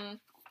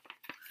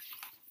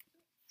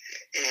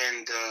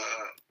 And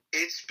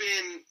it's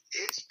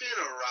been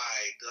a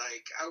ride.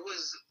 Like I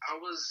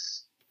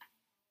was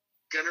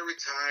gonna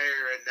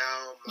retire, and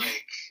now I'm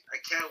like, I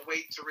can't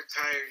wait to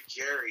retire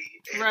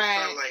Jerry. And right. It's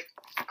not like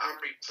I'm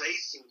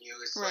replacing you.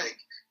 It's right. like,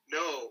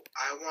 no,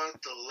 I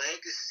want the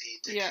legacy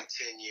to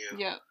continue.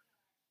 Yeah.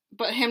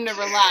 But him to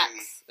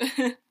relax.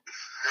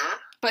 Huh?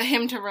 But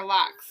him to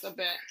relax a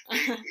bit.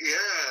 And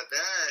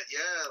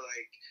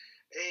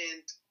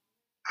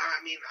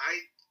I mean,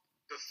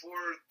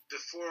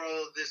 before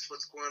all of this,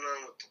 what's going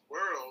on with the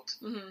world,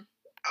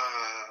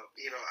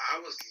 I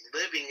was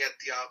living at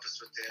the office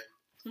with him,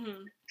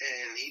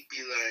 and he'd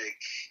be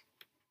like,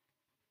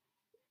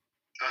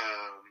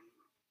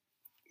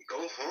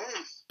 go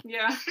home.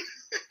 Yeah.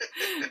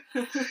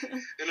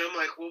 And I'm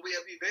like, well, we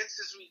have events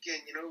this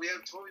weekend, we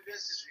have 12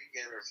 events this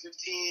weekend, or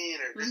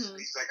 15, or this.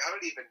 He's like, I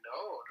don't even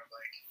know. And I'm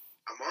like,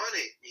 I'm on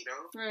it,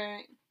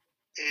 Right.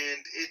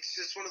 And it's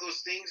just one of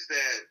those things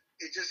that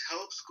it just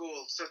helps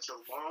go such a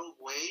long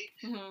way.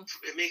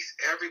 It makes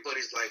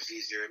everybody's lives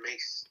easier. It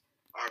makes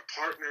our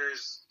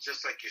partners,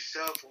 just like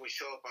yourself, when we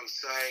show up on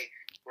site,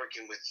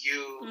 working with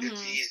you,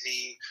 it's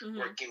easy.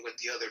 Working with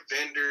the other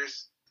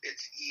vendors,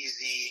 it's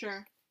easy.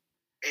 Sure.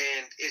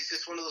 And it's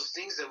just one of those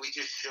things that we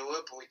just show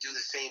up and we do the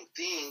same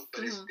thing,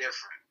 but it's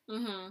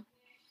different.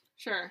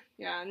 Sure.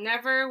 Yeah.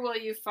 Never will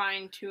you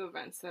find two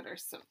events that are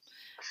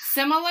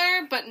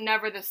similar, but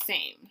never the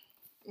same.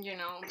 You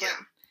know, but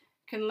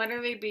can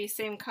literally be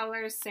same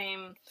colors,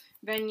 same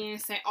venue,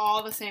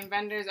 all the same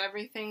vendors,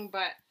 everything,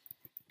 but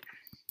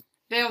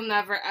they'll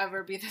never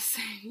ever be the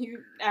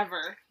same.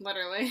 Ever,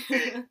 literally.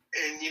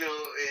 and you know,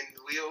 and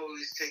we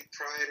always take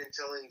pride in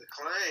telling the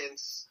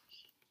clients,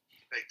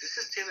 like, this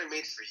is tailor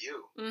made for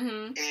you.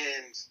 Mm-hmm.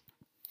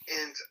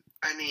 And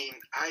I mean,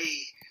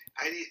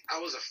 I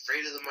was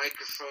afraid of the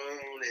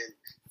microphone, and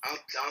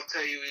I'll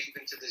tell you,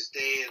 even to this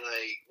day,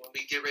 like, when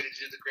we get ready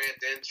to do the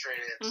grand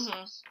entrance,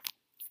 mm-hmm.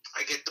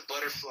 I get the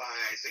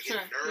butterflies, I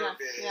get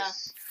nervous. Yeah.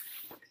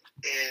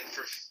 And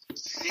for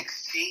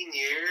 16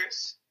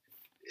 years,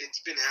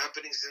 it's been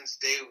happening since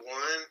day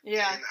one.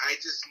 Yeah. And I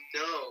just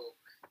know,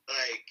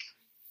 like,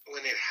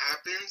 when it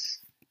happens,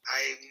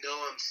 I know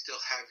I'm still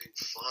having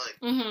fun.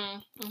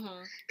 Mm-hmm.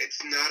 Mm-hmm.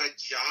 It's not a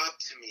job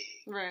to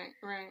me. Right,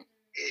 right.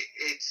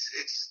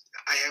 It's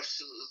I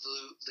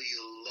absolutely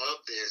love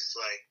this,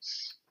 like,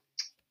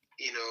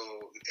 you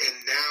know, and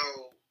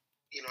now,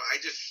 you know, I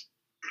just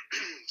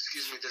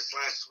excuse me, this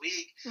last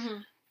week,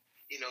 mm-hmm.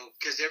 you know,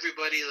 because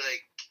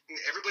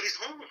everybody's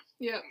home.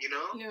 Yeah. You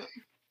know? Yeah.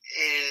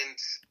 And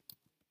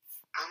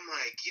I'm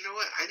like, you know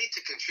what, I need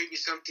to contribute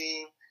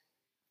something.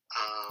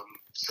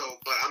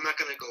 But I'm not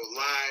gonna go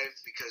live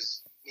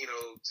because, you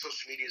know,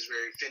 social media is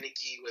very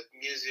finicky with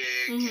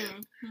music, mm-hmm.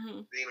 and mm-hmm.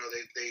 you know,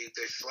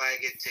 they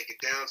flag it, take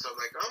it down. So I'm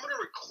like, I'm gonna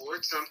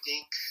record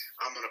something,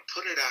 I'm gonna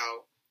put it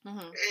out,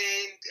 mm-hmm.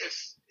 and if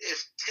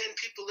 10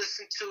 people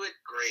listen to it,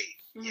 great,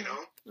 mm-hmm. you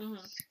know.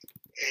 Mm-hmm.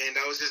 And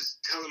I was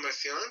just telling my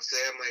fiance,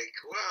 I'm like,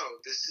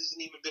 wow, this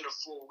hasn't even been a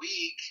full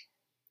week,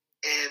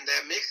 and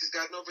that mix has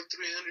gotten over 300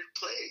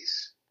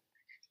 plays.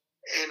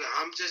 And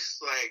I'm just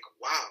like,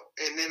 wow.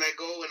 And then I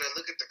go and I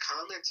look at the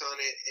comments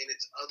on it, and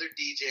it's other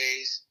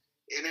DJs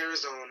in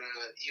Arizona,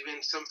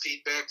 even some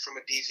feedback from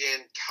a DJ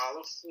in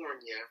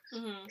California,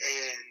 mm-hmm.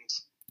 and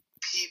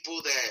people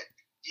that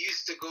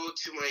used to go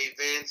to my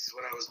events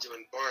when I was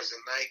doing bars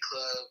and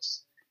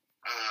nightclubs,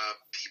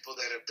 people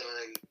that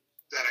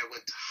I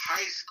went to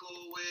high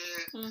school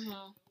with,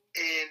 mm-hmm.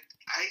 and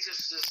I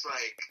just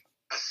like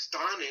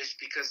astonished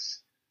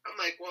because I'm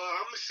like, well,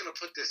 I'm just going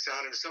to put this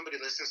out, and if somebody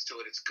listens to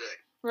it, it's good.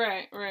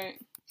 Right, right.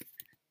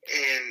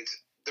 And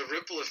the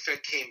ripple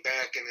effect came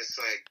back, and it's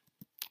like,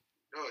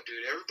 no,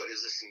 dude,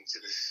 everybody's listening to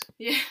this.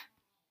 Yeah.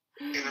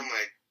 And I'm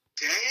like,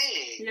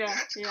 dang,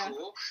 that's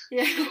cool.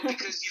 Yeah. You know,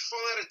 because you fall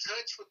out of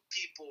touch with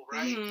people,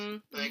 right? Mm-hmm.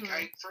 Like, mm-hmm.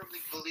 I firmly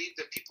believe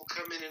that people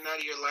come in and out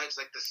of your lives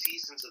like the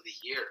seasons of the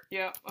year.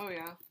 Yeah, oh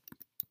yeah.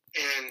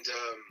 And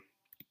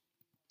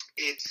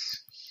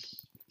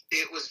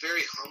it was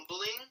very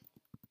humbling.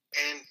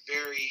 And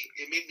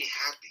it made me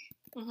happy.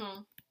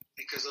 Mm-hmm.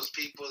 Because those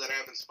people that I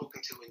haven't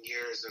spoken to in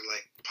years are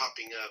like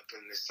popping up,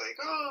 and it's like,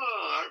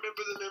 oh, I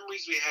remember the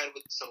memories we had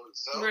with so and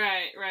so.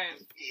 Right, right.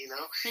 You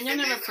know, and you'll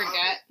never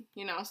forget.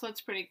 You know, so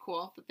that's pretty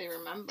cool that they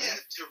remember. Yeah,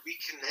 to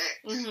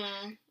reconnect.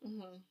 Mm-hmm.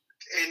 Mm-hmm.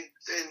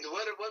 And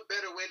what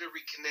better way to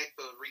reconnect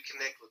but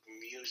reconnect with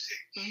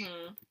music?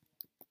 Mm-hmm.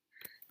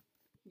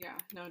 Yeah,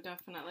 no,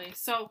 definitely.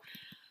 So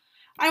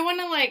I want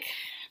to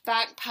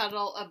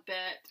backpedal a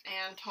bit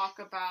and talk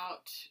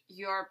about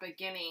your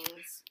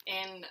beginnings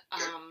in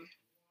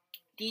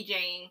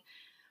DJing.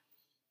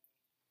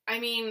 I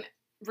mean,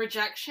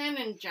 rejection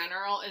in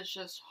general is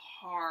just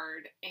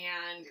hard,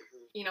 and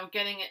you know,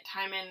 getting it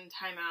time in and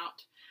time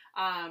out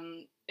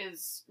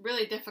is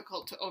really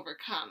difficult to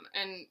overcome.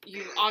 And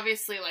you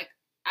obviously,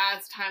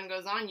 as time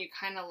goes on, you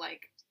kind of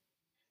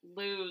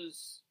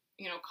lose,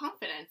 you know,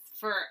 confidence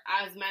for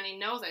as many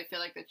no's I feel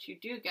like that you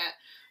do get.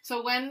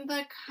 So when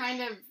the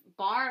kind of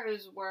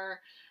bars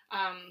were,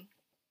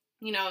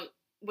 you know,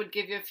 would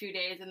give you a few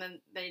days and then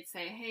they'd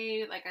say,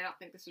 hey, I don't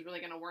think this is really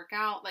going to work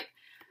out.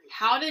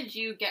 How did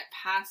you get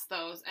past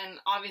those? And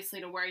obviously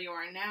to where you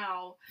are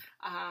now,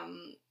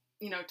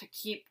 you know, to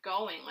keep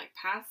going,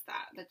 past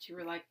that you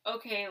were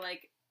okay,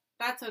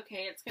 that's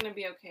okay. It's going to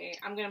be okay.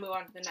 I'm going to move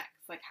on to the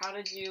next. How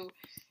did you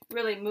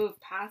really move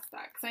past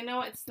that? Because I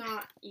know it's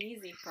not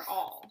easy for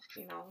all,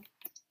 you know.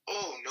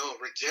 Oh no,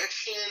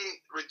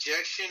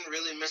 rejection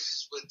really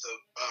messes with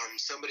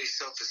somebody's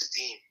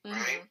self-esteem, mm-hmm.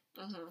 right?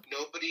 Mm-hmm.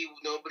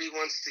 Nobody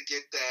wants to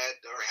get that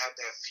or have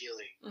that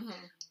feeling.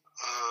 Mm-hmm.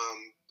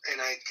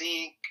 And I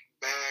think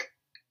back,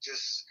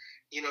 just,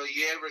 you know,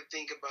 you ever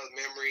think about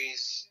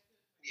memories?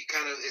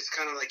 It's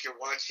kind of like you're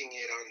watching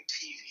it on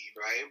TV,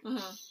 right?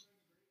 Mm-hmm.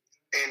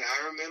 And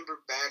I remember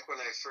back when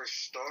I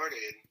first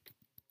started,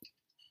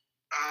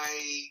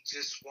 I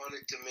just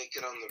wanted to make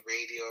it on the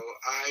radio.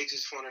 I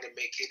just wanted to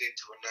make it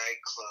into a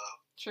nightclub.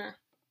 Sure.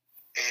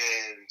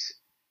 And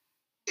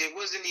it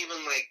wasn't even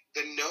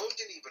the no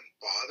didn't even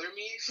bother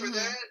me for mm-hmm.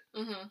 that.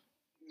 Mm-hmm.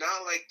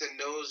 Not the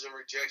no's and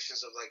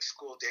rejections of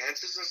school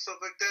dances and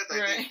stuff like that.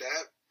 I think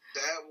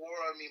that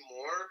wore on me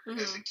more mm-hmm.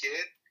 as a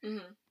kid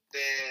mm-hmm.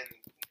 than,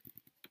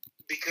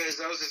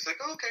 because I was just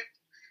okay,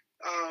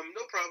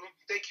 no problem.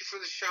 Thank you for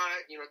the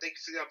shot. You know, thank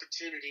you for the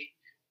opportunity.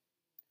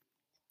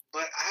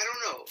 But I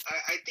don't know.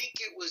 I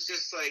think it was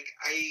just like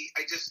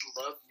I just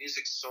loved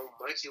music so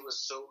much. It was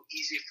so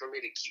easy for me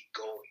to keep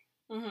going.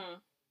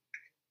 Mm-hmm.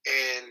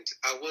 And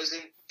I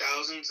wasn't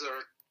thousands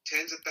or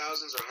tens of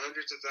thousands or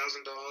hundreds of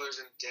 $1,000s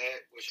in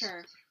debt with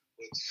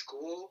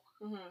school.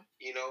 Mm-hmm.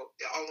 You know,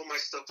 all of my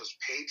stuff was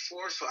paid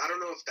for. So I don't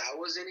know if that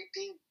was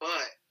anything,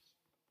 but,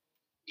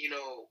 you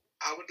know,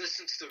 I would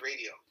listen to the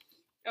radio.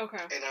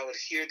 Okay. And I would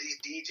hear these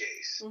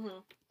DJs. Mm-hmm.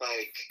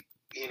 Like,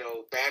 you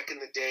know, back in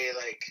the day,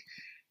 like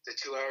the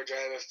 2 Hour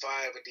Drive at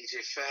 5 with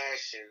DJ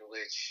Fashion,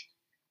 which,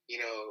 you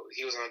know,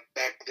 he was on,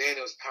 back then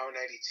it was Power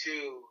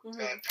 92,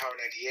 Power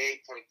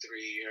 98.3,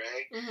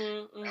 right?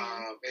 Mm-hmm,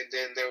 mm-hmm. And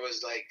then there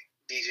was like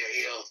DJ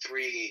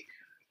AL3.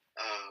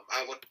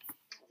 I would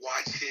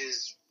watch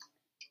his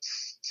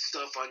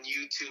stuff on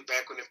YouTube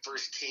back when it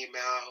first came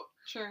out.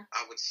 Sure.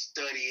 I would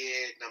study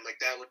it, and I'm like,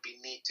 that would be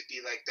neat to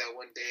be like that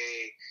one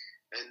day.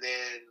 And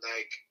then,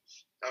 like,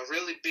 a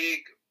really big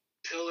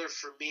pillar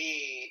for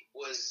me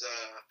was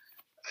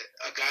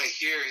a guy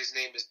here. His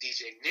name is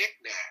DJ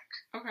Nick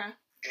Nack. Okay.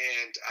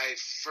 And I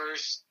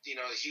first, you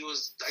know, he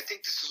was, I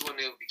think this is when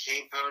it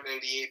became Power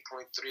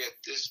 98.3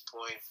 at this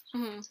point,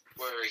 mm-hmm.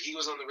 where he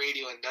was on the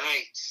radio at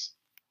nights.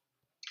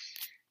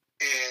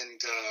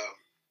 And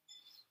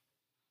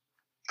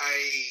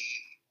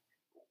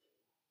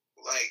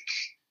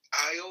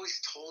I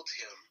always told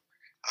him,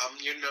 I'm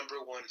your number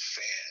one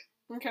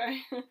fan.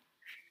 Okay.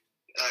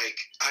 Like,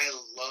 I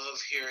love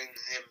hearing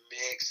him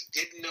mix.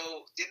 Didn't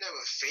have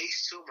a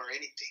face to him or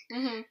anything.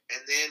 Mm-hmm.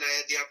 And then I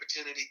had the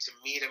opportunity to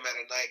meet him at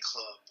a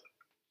nightclub.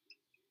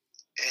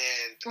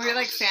 And were you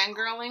like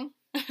fangirling?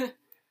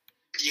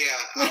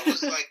 Yeah, I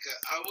was like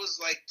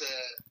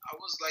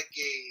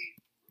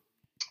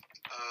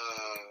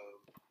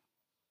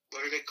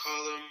what do they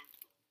call them?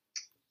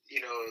 You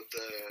know,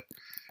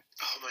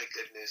 oh my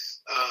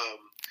goodness.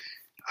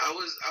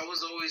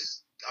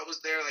 I was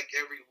there like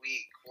every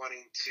week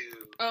wanting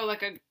to. Oh,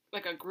 like a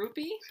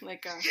groupie,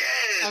 like a.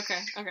 Yes.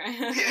 Okay.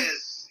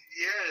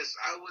 yes,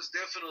 I was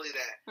definitely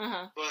that.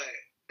 Uh-huh.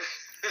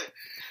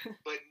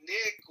 But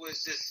Nick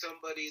was just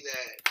somebody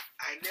that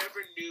I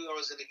never knew I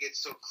was gonna get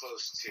so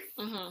close to.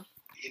 Uh-huh.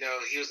 You know,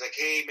 he was like,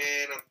 "Hey,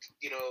 man,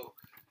 you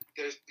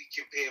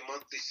can pay a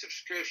monthly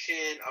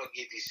subscription. I'll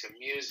give you some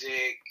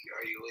music.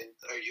 Are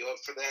you up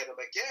for that?" I'm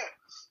like, "Yeah."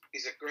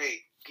 He's like,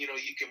 "Great. You know,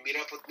 you can meet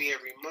up with me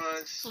every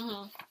month.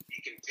 Mm-hmm.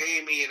 You can pay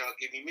me, and I'll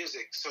give you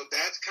music." So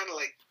that's kind of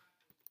like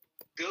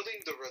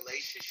building the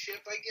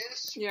relationship, I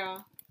guess.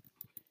 Yeah.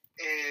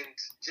 And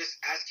just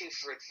asking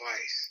for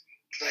advice,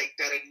 like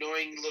that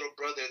annoying little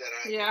brother that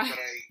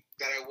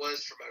I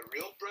was for my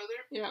real brother.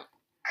 Yeah.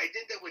 I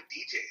did that with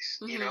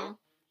DJs, you know.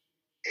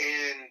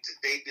 And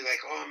they'd be like,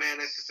 "Oh man,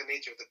 that's just the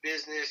nature of the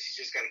business.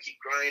 You just got to keep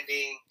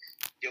grinding.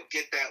 You'll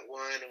get that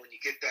one, and when you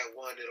get that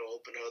one, it'll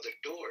open other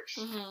doors."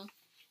 Mm-hmm.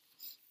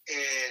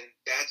 And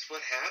that's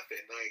what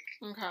happened. Like,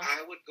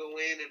 I would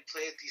go in and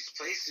play at these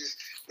places.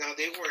 Now,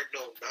 they weren't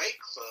no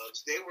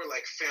nightclubs. They were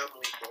like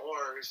family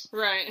bars,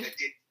 right? That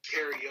did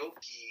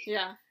karaoke.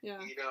 Yeah.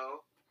 You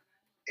know,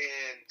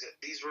 and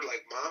these were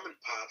like mom and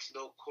pops,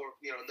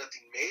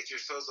 nothing major.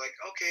 So I was like,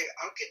 okay,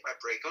 I'll get my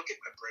break.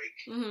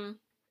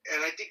 Mm-hmm. And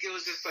I think it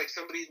was just like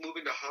somebody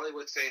moving to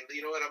Hollywood saying,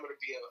 you know what, I'm going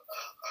to be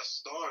a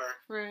star.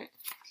 Right.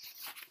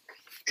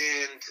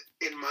 And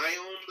in my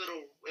own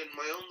little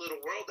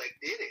world, I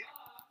did it.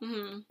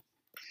 Mm-hmm.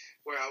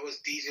 Where I was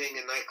DJing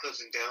in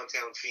nightclubs in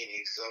downtown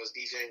Phoenix. I was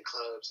DJing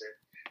clubs in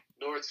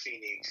North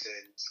Phoenix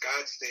and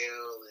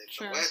Scottsdale and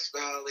the West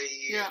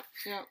Valley. Yeah.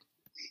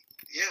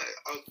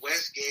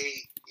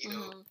 Westgate, you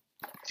know,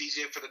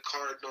 DJing for the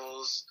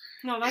Cardinals.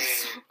 No,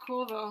 that's so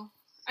cool, though.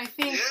 I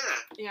think,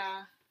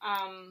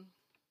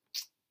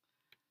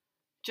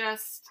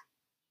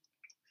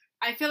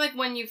 I feel like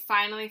when you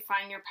finally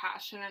find your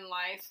passion in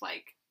life,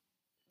 like,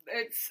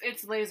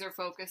 it's laser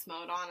focus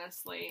mode,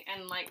 honestly.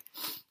 And, like,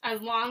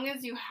 as long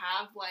as you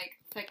have, like,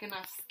 thick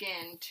enough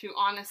skin to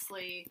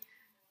honestly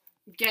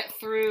get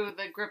through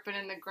the gripping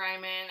and the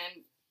grinding,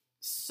 and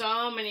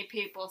so many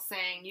people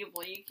saying, you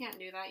can't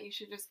do that, you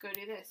should just go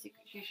do this,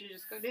 you should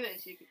just go do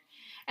this,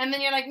 and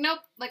then you're like, nope,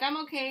 like, I'm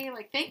okay,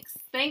 like, thanks,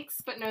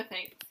 but no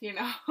thanks, you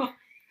know?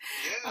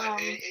 Yeah,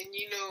 and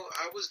you know,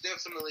 I was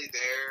definitely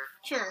there.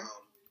 Sure.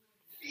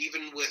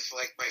 Even with,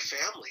 like, my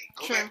family.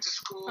 Go back to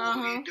school.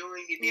 What are you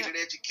doing? You need an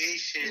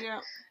education.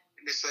 Yeah.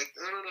 And it's like,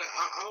 no,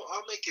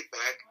 I'll make it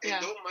back. And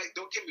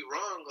don't get me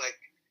wrong. Like,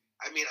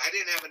 I mean, I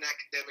didn't have an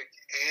academic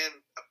and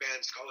a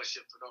band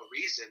scholarship for no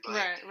reason.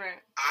 Like,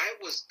 right. I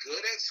was good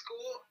at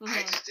school. Mm-hmm.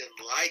 I just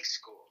didn't like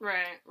school.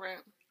 Right.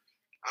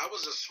 I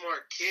was a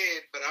smart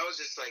kid, but I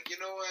was just like, you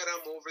know what?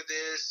 I'm over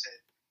this.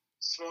 And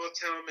small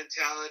town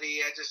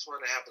mentality. I just want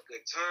to have a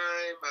good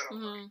time. I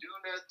don't want to do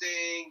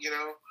nothing, you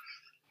know?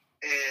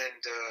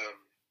 And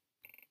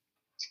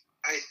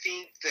I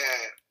think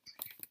that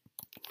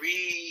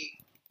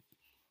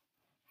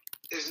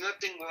there's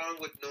nothing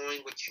wrong with knowing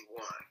what you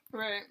want.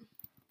 Right.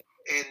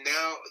 And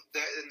now,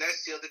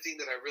 that's the other thing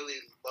that I really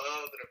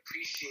love and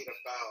appreciate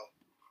about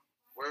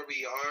where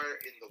we are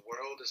in the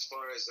world as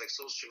far as like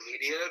social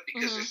media,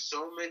 because there's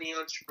so many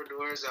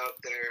entrepreneurs out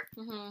there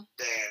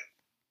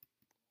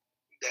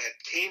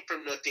that came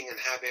from nothing and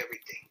have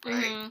everything,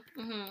 right?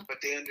 But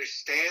they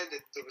understand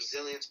that the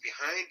resilience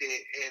behind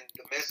it, and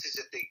the message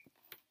that they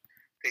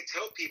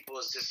tell people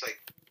is just like,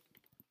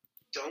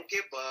 don't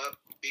give up,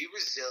 be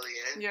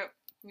resilient.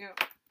 Yep.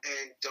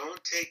 And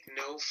don't take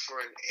no for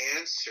an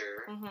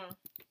answer.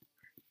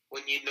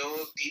 When you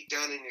know deep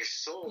down in your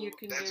soul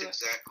that's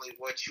exactly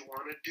what you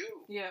want to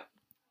do. Yeah.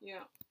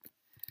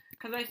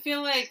 Because I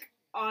feel like,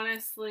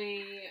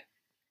 honestly,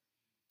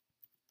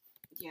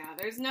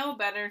 there's no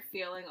better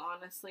feeling,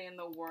 honestly, in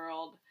the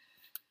world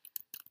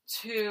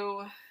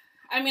to,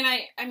 I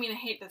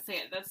hate to say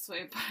it this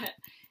way, but,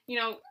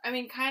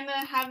 kind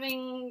of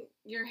having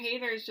your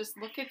haters just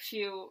look at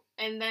you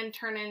and then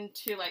turn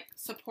into, like,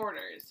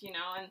 supporters,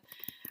 and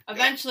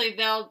eventually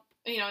they'll,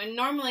 and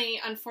normally,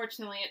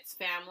 unfortunately, it's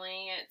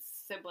family,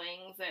 it's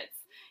siblings,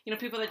 it's,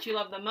 people that you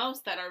love the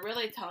most that are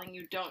really telling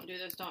you, don't do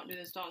this, don't do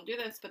this, don't do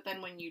this, but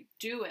then when you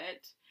do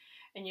it,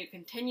 and you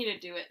continue to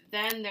do it,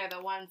 then they're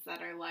the ones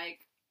that are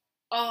like,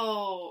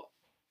 oh,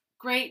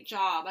 great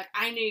job, like,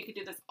 I knew you could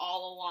do this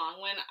all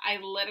along, when I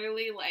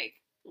literally, like,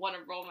 want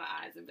to roll my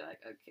eyes and be like,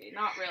 okay,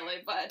 not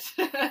really, but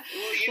well, they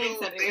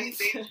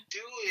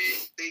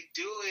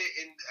do it,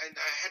 and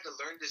I had to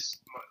learn this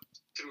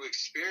through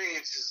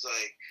experiences.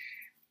 Like,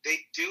 they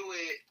do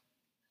it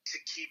to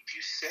keep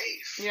you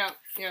safe. Yeah.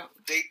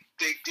 They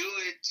do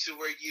it to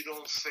where you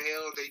don't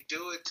fail. They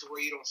do it to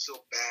where you don't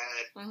feel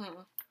bad.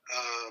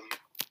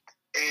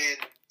 And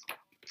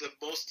the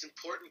most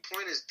important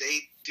point is they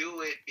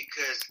do it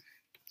because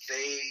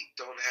they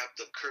don't have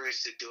the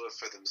courage to do it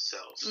for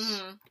themselves.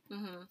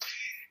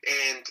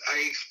 And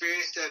I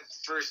experienced that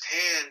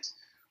firsthand,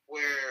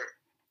 where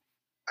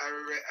I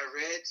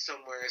read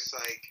somewhere, it's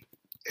like,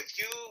 if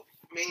you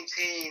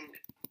maintain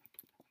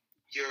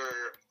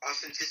your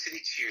authenticity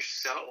to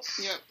yourself,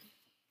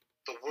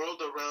 the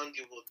world around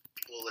you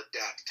will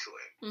adapt to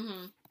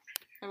it.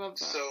 I love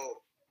that.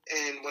 So,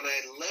 and when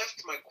I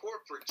left my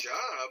corporate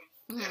job,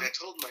 and I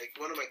told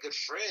one of my good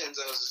friends,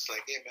 I was just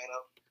like, hey man,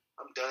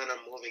 I'm done,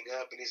 I'm moving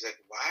up. And he's like,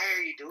 why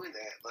are you doing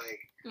that?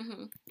 Like,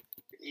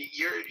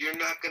 you're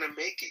not going to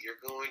make it.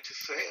 You're going to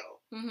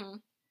fail.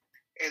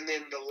 And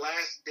then the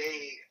last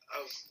day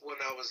of when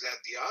I was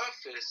at the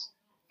office,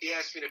 he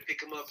asked me to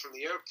pick him up from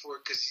the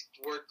airport because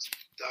work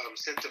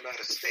sent him out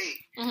of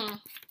state.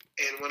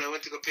 And when I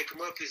went to go pick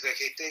him up, he's like,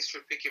 hey, thanks for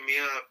picking me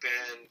up.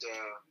 And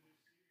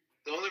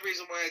the only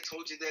reason why I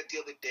told you that the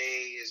other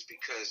day is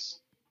because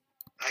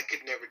I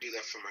could never do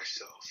that for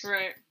myself.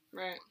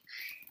 Right.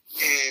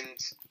 And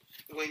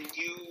when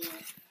you,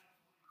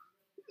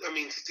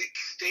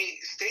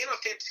 staying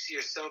authentic to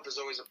yourself is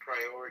always a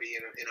priority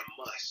and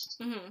a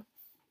must.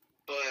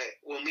 But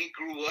when we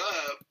grew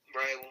up,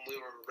 right, when we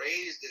were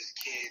raised as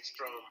kids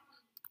from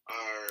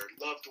our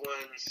loved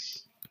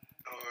ones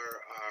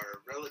or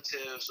our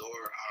relatives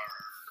or our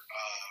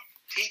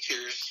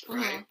teachers,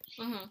 right,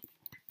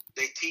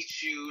 they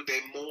teach you,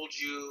 they mold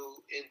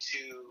you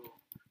into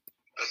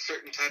a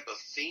certain type of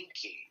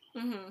thinking.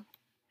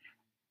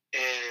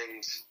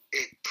 And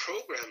it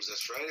programs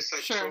us, right? It's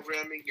like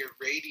programming your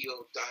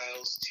radio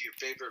dials to your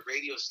favorite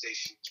radio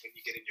stations when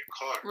you get in your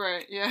car.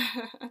 Right, yeah.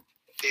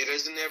 It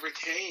doesn't ever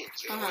change.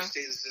 It always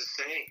stays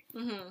the same.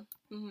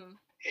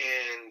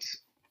 And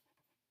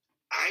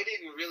I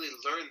didn't really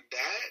learn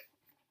that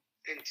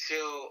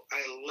until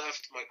I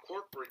left my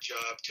corporate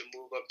job to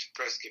move up to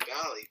Prescott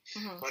Valley.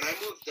 When I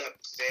moved up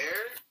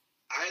there,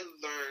 I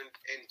learned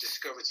and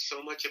discovered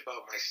so much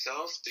about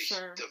myself,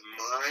 the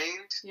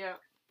mind. Yeah.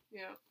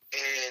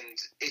 And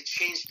it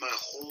changed my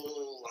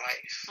whole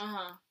life.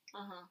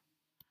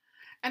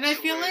 And I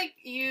feel like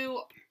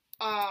you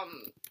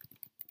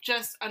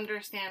just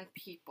understand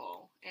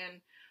people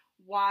and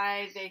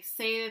why they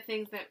say the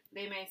things that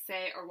they may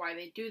say or why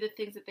they do the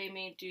things that they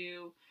may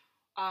do.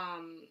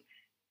 And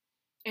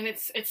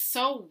it's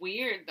so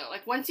weird though.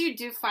 Like once you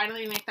do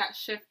finally make that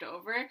shift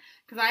over,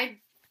 because I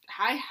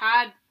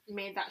had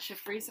made that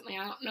shift recently.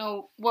 I don't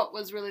know what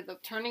was really the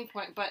turning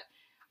point, but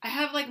I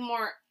have like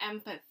more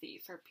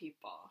empathy for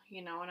people,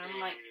 and I'm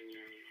like,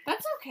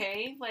 that's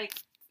okay. Like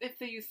if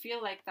you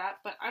feel like that,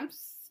 but I'm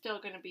still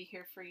going to be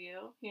here for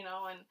you, and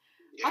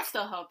I'll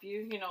still help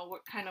you,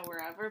 kind of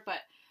wherever. But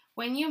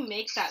when you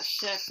make that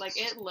shift, like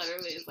it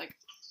literally is like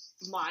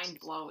mind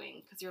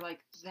blowing because you're like,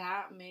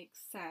 that makes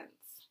sense,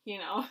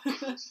 Well,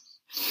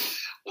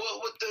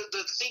 what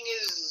the thing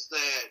is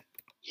that,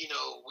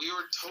 we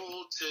were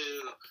told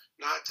to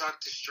not talk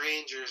to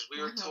strangers.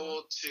 We were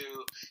told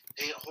to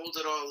hold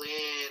it all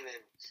in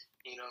and,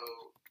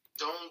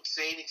 don't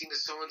say anything to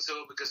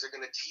so-and-so because they're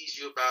going to tease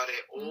you about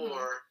it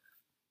or,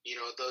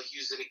 they'll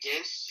use it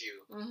against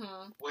you.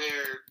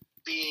 Where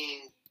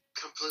being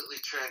completely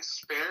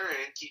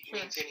transparent,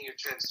 maintaining your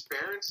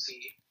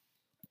transparency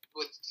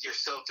with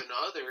yourself and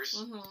others,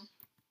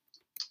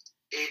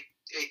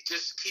 it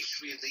just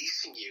keeps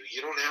releasing you.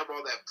 You don't have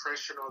all that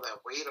pressure and all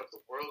that weight of the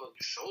world on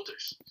your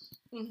shoulders.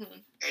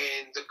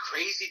 And the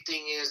crazy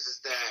thing is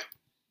that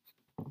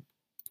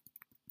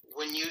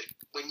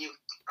when you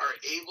are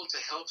able to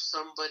help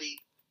somebody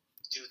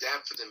do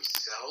that for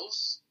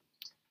themselves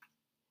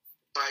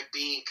by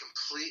being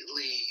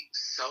completely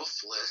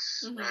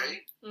selfless,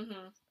 right?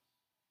 Mm-hmm.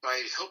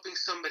 By helping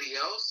somebody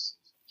else,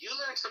 you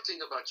learn something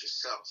about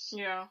yourself.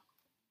 Yeah.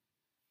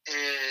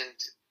 And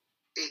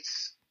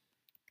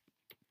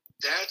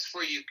that's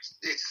where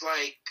it's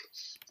like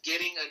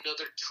getting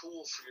another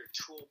tool for your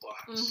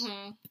toolbox.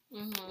 Mm-hmm.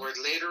 Mm-hmm. Where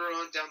later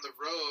on down the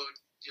road,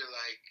 you're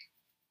like,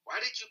 why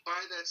did you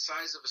buy that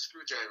size of a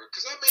screwdriver?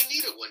 Because I may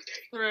need it one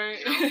day. Right.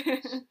 You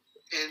know?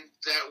 And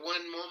that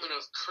one moment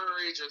of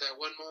courage or that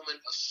one moment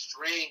of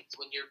strength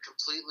when you're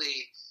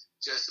completely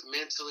just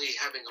mentally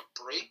having a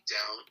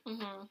breakdown,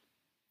 mm-hmm.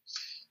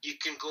 you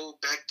can go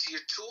back to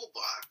your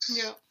toolbox.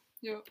 Yep.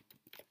 Yep.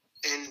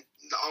 And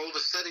all of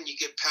a sudden you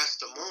get past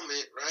the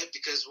moment, right?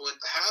 Because what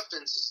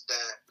happens is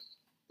that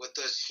with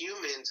us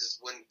humans is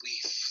when we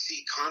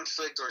see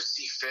conflict or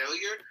see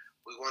failure,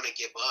 we want to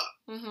give up.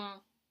 Mm-hmm.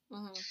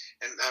 Mm-hmm.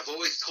 And I've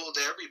always told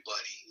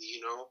everybody, you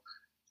know,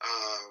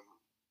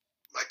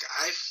 like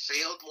I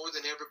failed more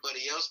than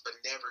everybody else, but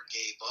never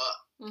gave up.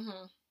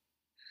 Mm-hmm.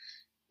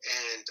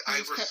 And I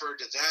refer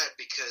to that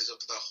because of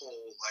the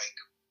whole like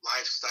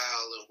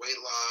lifestyle and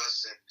weight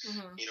loss and,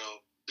 mm-hmm. you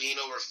know, being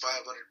over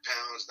 500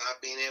 pounds, not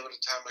being able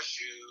to tie my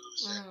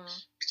shoes, mm-hmm.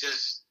 and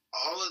just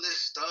all of this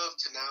stuff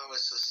to now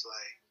it's just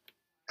like,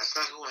 that's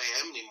not who I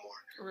am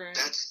anymore. Right.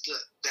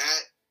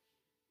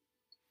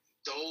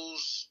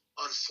 Those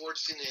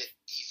unfortunate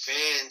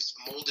events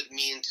molded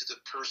me into the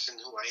person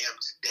who I am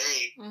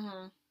today.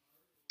 Mm-hmm.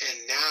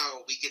 And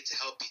now we get to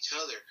help each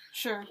other.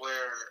 Sure.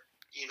 Where,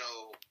 you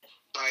know,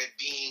 by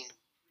being,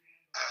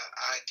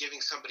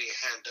 giving somebody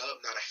a hand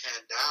up, not a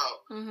hand out,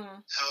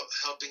 mm-hmm.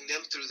 helping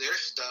them through their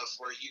stuff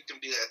where you can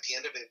be at the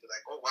end of it, be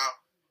like, oh, wow,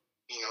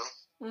 you know,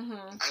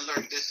 mm-hmm. I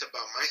learned this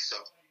about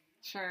myself.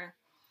 Sure.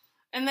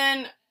 And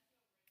then,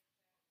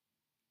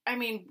 I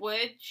mean,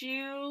 would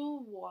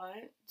you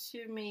want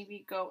to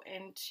maybe go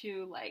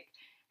into, like,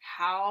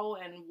 how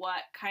and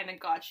what kind of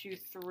got you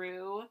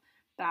through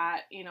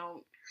that, you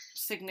know,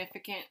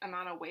 significant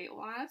amount of weight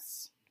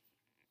loss?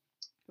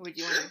 Would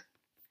you want to?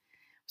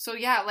 So,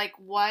 yeah, like,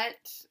 what,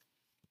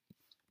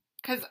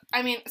 because,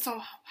 I mean,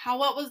 so,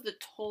 what was the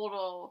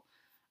total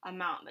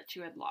amount that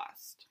you had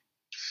lost?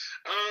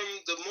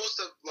 The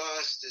most I've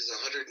lost is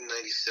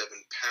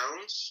 197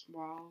 pounds.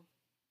 Wow.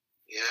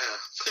 Yeah.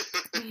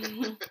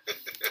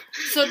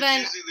 So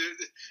then,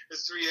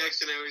 that's the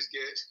reaction I always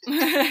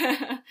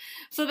get.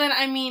 So then,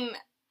 I mean,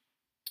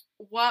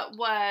 what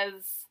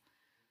was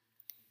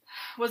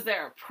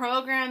there a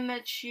program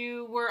that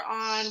you were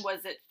on?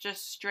 Was it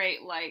just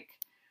straight, like,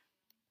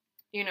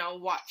 you know,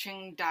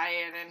 watching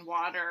diet and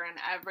water and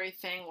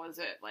everything? Was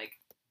it like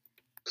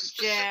a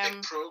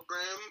specific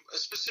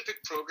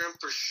program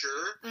for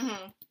sure?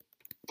 Mm-hmm.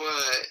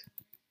 But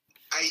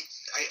I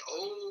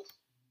owe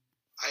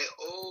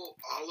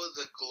all of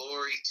the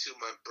glory to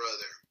my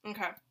brother.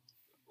 Okay.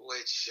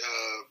 Which,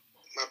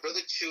 my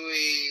brother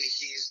Chewy,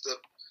 he's the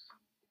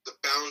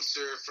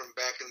bouncer from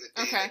back in the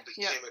day that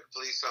became a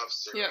police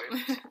officer,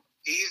 right?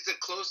 He's the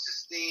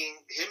closest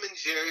thing, him and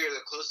Jerry are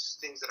the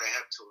closest things that I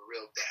have to a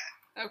real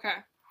dad. Okay.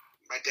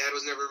 My dad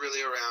was never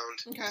really around.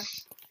 Okay.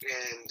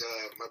 And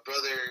my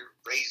brother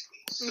raised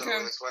me, so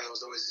that's why I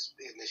was always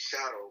in the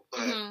shadow.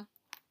 But mm-hmm.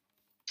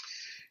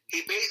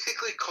 he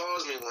basically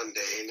calls me one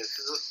day, and this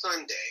is a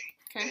Sunday,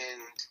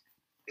 and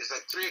it's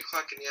like 3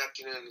 o'clock in the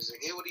afternoon. He's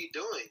like, "Hey, what are you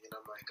doing?" And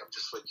I'm like, "I'm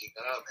just waking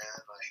up,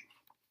 man.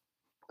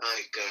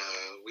 Like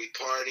we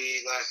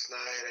partied last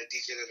night. I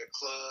DJ'd at a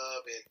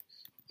club, and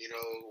you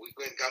know, we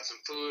went and got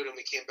some food, and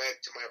we came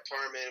back to my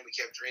apartment, and we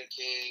kept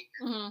drinking."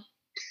 Mm-hmm.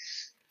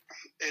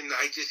 And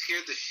I just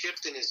hear the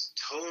shift in his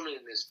tone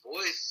and his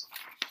voice,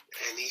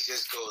 and he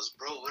just goes,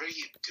 "Bro, what are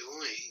you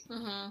doing?"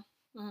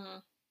 Mm-hmm. Mm-hmm.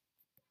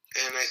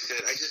 And I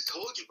said, "I just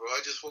told you, bro. I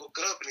just woke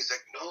up." And he's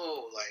like,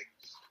 "No, like,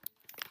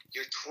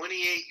 you're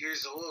 28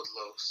 years old,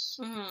 Los.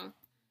 Mm-hmm.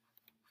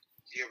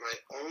 You're my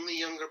only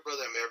younger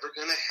brother I'm ever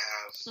gonna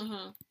have.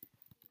 Mm-hmm.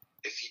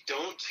 If you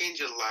don't change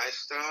your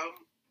lifestyle,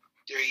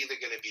 you're either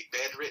gonna be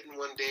bedridden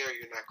one day or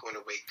you're not going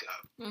to wake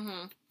up."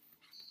 Mm-hmm.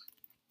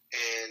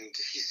 And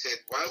he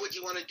said, "Why would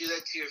you want to do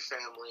that to your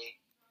family?"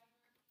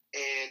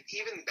 And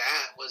even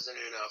that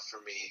wasn't enough for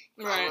me.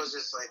 Right. I was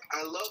just like,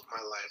 I love my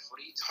life. What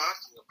are you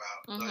talking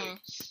about? Mm-hmm. Like,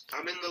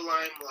 I'm in the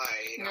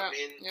limelight. Yep. I'm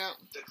in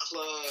the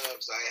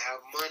clubs. I have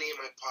money in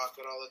my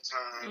pocket all the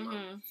time.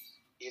 Mm-hmm.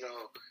 You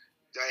know,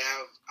 I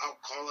have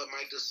alcohol at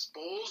my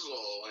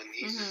disposal. And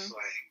he's mm-hmm. just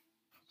like,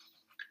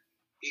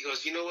 he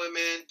goes, "You know what,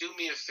 man? Do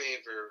me a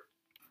favor.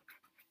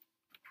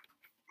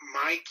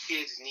 My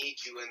kids need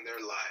you in their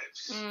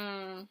lives."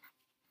 Mm.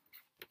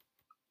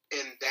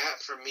 And that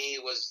for me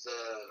was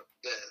the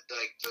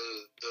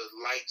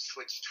light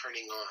switch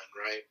turning on,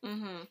 right?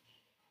 Mm-hmm.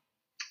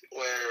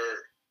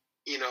 Where,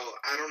 you know,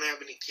 I don't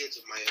have any kids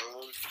of my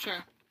own.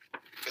 Sure.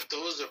 But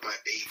those are my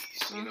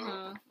babies, you mm-hmm.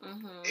 know?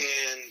 Mm-hmm.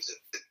 And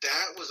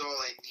that was all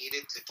I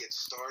needed to get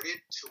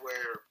started to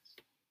where,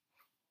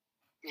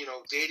 you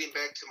know, dating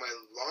back to my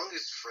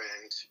longest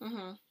friend,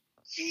 mm-hmm.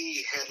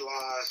 he had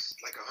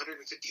lost like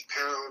 150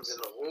 pounds,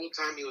 and the whole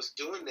time he was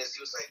doing this,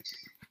 he was like,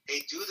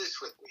 "Hey, do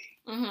this with me."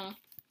 Mm-hmm.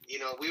 You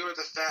know, we were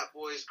the fat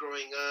boys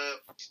growing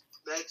up.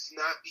 Let's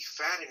not be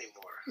fat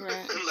anymore.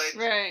 Right.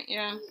 Right.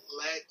 Yeah.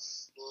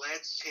 Let's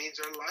change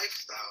our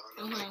lifestyle.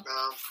 And I'm like,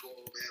 "Nah, I'm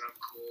cool, man. I'm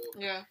cool."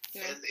 Yeah.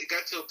 Yeah. And it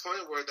got to a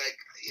point where like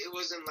it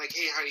wasn't like,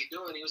 "Hey, how you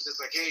doing?" He was just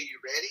like, "Hey, you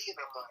ready?" And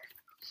I'm like,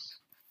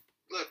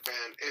 "Look,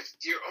 man, if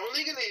you're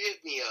only gonna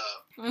hit me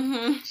up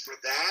for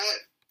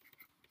that,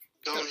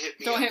 don't hit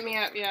me. Don't hit me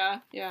up.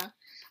 Yeah. Yeah.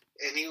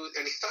 And he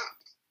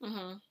stopped.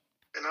 Mm-hmm.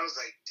 And I was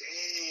like,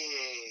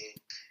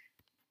 dang.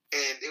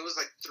 And it was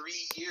like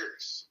 3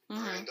 years,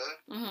 Miranda.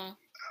 Mm-hmm.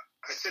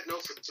 I said no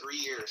for 3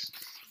 years.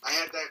 I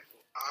had that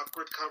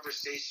awkward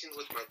conversation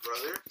with my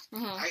brother.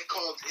 I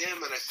called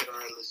him and I said, all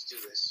right, let's do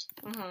this.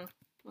 And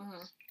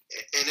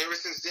ever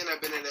since then,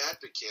 I've been an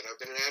advocate. I've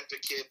been an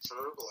advocate for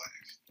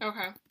Herbalife.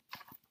 Okay.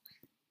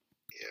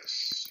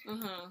 Yes.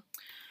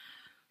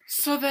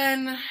 So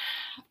then,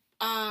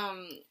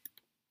 I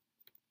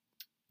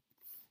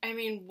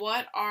mean,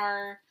 what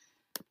are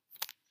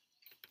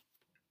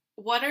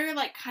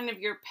like kind of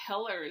your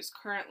pillars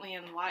currently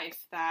in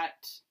life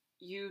that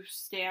you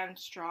stand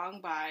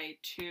strong by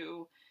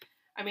to,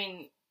 I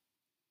mean,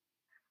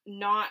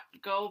 not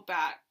go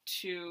back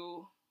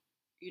to,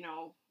 you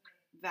know,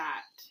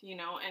 that, you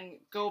know, and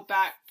go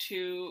back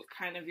to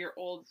kind of your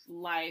old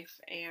life?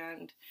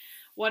 And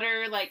what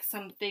are like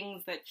some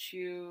things that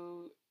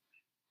you,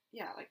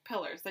 like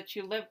pillars that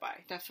you live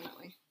by?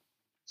 Definitely.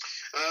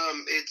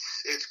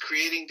 It's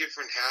creating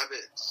different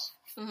habits.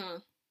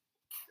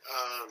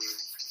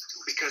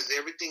 Because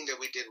everything that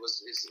we did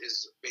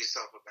is based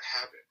off of a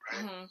habit,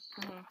 right?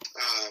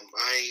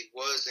 I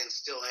was and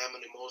still am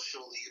an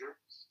emotional leader.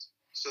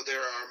 So there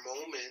are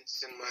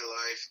moments in my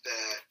life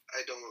that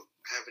I don't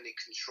have any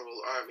control.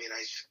 Or, I mean,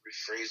 I should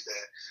rephrase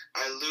that.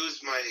 I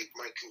lose my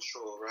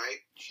control, right?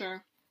 Sure.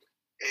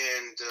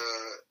 And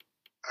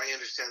I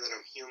understand that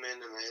I'm human,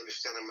 and I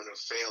understand I'm going to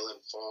fail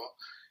and fall.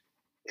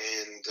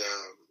 And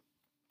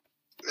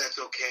that's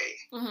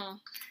okay.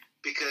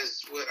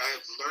 Because what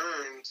I've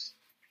learned...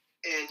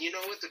 And you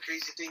know what the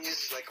crazy thing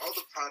is like all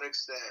the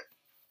products that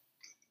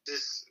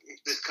this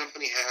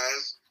company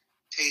has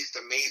taste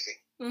amazing.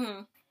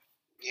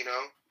 You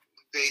know,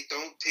 they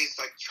don't taste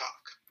like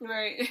chalk.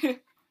 Right.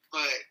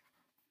 But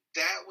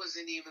that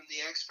wasn't even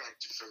the X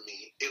factor for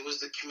me. It was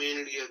the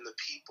community and the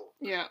people.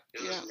 Yeah.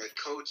 It was my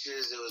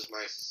coaches. It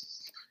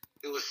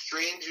was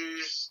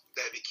strangers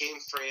that became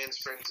friends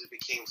that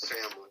became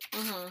family.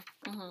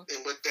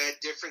 And with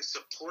that different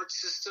support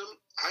system,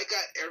 I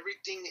got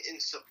everything in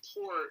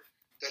support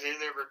that I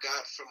never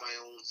got from my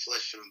own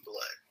flesh and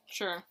blood.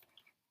 Sure.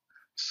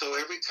 So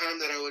every time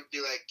that I would be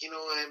like, you know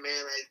what, man,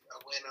 I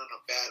went on a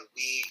bad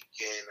week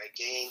and I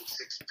gained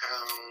 6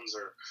 pounds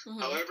or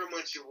however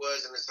much it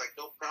was, and it's like,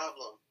 no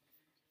problem.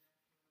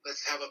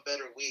 Let's have a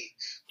better week.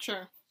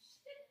 Sure.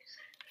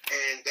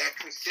 And that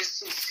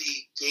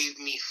consistency gave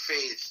me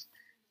faith.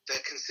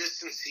 That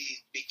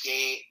consistency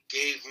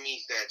gave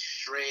me that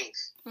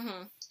strength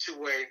to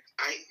where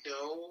I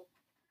know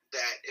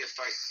that if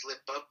I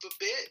slip up a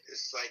bit,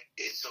 it's like,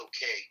 it's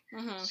okay.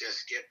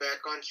 Just get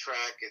back on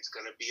track. It's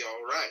going to be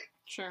all right.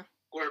 Sure.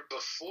 Where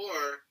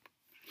before,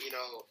 you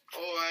know,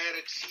 I had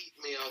a cheat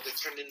meal that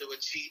turned into a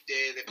cheat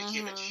day that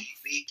became a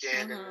cheat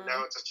weekend, and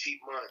now it's a cheat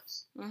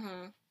month.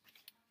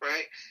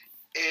 Right?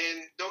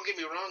 And don't get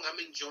me wrong, I'm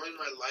enjoying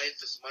my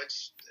life as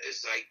much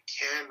as I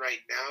can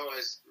right now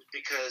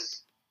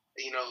because,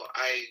 you know,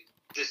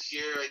 this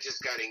year I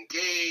just got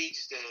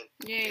engaged, and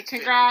yay,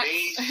 congrats.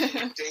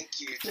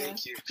 Thank you. And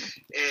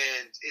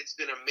it's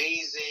been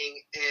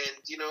amazing.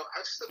 And, you know,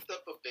 I've slipped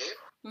up a bit.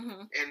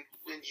 And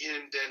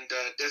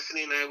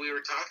Destiny and I, we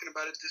were talking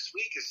about it this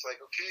week. It's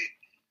like, okay,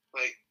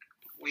 like,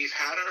 we've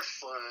had our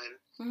fun,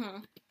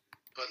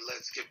 but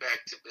let's get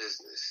back to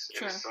business.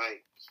 Sure. And it's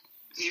like,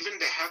 even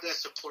to have that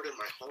support in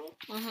my home,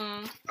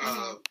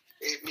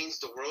 it means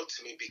the world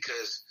to me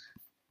because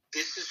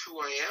this is who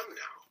I am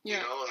now. Yeah.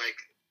 You know, like,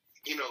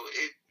 you know,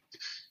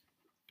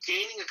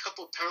 gaining a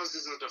couple pounds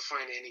doesn't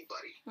define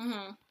anybody.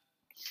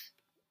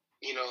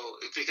 You know,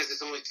 because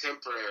it's only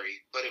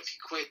temporary. But if you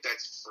quit,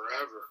 that's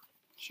forever.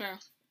 Sure.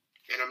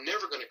 And I'm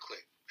never going to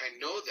quit. I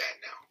know that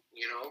now,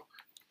 you know.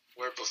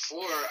 Where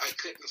before, I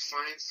couldn't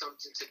find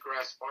something to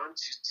grasp onto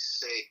to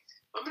say,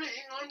 I'm going to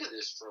hang on to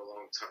this for a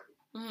long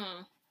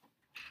time.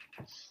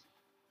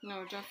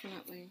 No,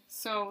 definitely.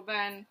 So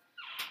then,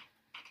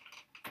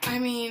 I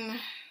mean...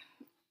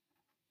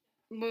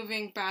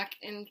 moving back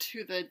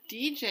into the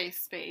DJ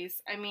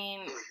space, I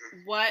mean,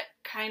 what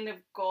kind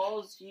of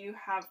goals do you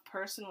have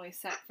personally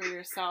set for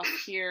yourself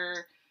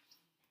here,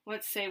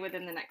 let's say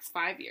within the next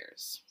 5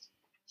 years?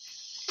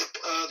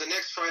 The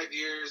next 5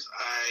 years,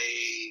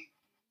 I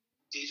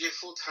DJ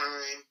full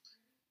time.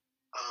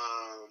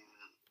 I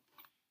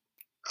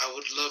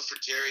would love for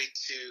Jerry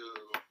to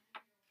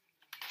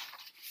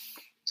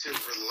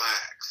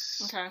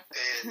relax. Okay.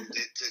 And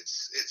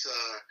it's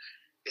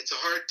it's a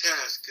hard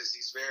task because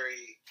he's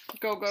very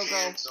go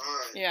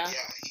hands-on. Yeah.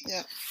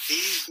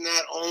 He's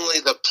not only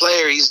the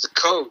player, he's the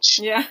coach.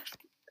 Yeah.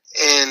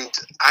 And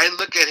I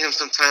look at him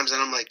sometimes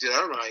and I'm like, dude, I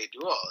don't know how you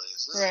do all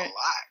this. This is a lot.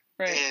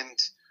 Right. And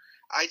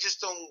I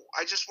just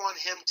want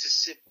him to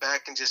sit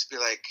back and just be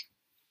like,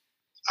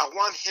 I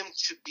want him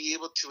to be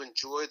able to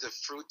enjoy the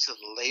fruits of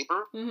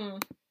labor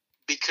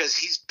because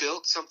he's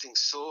built something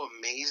so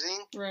amazing.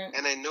 Right.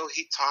 And I know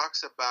he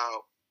talks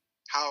about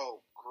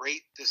how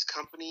great this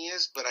company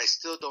is, but I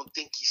still don't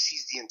think he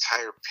sees the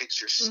entire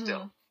picture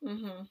still.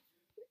 Mm-hmm.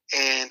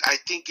 And I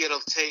think it'll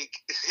take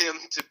him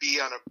to be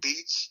on a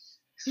beach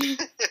in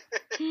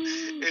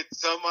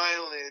some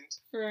island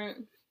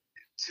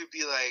to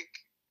be like,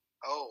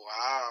 oh,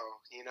 wow,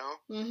 you know?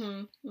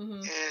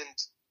 And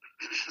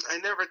I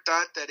never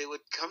thought that it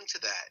would come to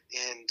that.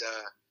 And,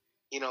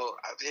 you know,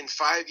 in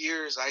 5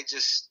 years, I'm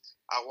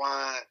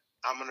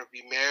going to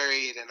be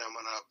married and I'm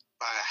going to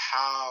buy a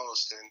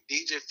house and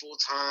DJ full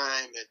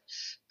time, and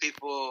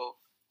people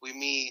we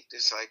meet,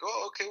 it's like,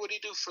 oh, okay, what do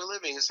you do for a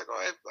living? It's like,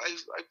 oh,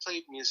 I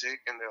play music,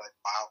 and they're like,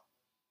 wow,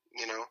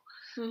 you know,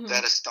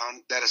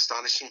 that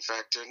astonishing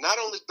factor, not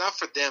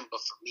for them but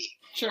for me.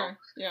 Sure,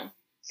 you know? Yeah.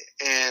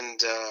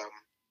 And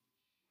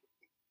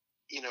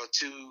you know,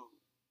 to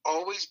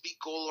always be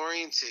goal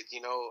oriented.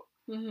 You know,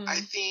 I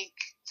think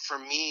for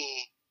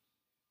me,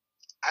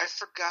 I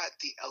forgot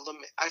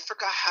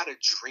how to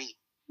dream.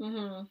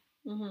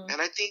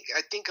 And I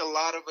think a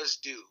lot of us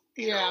do.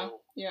 You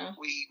know,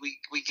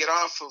 we get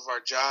off of our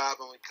job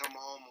and we come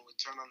home and we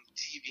turn on the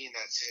TV and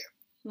that's it.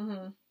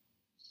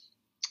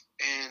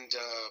 And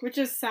which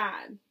is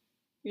sad,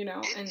 you know.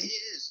 It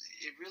is.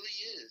 It really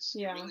is.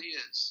 Yeah. It really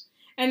is.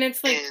 And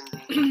it's like,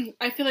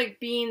 I feel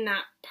like being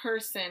that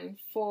person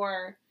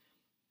for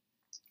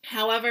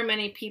however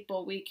many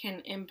people we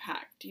can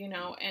impact, you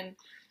know, and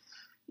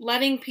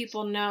letting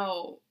people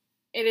know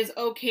it is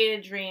okay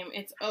to dream.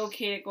 It's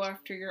okay to go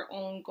after your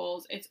own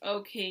goals. It's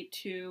okay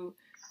to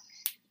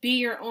be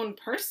your own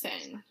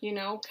person, you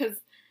know, because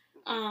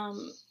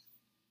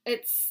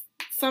it's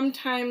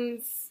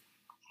sometimes,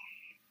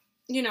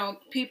 you know,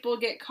 people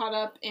get caught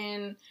up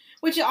in,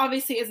 which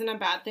obviously isn't a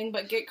bad thing,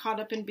 but get caught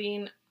up in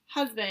being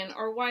husband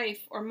or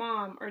wife or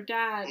mom or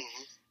dad,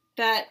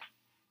 that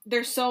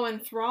they're so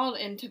enthralled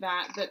into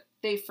that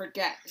they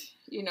forget,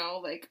 you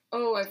know, like,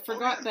 oh, I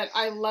forgot that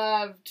I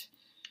loved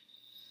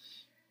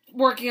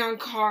working on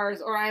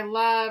cars, or I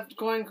loved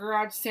going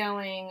garage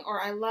sailing,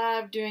 or I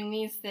loved doing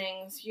these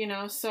things, you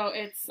know. So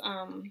it's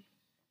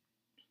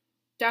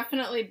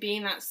definitely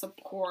being that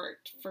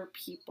support for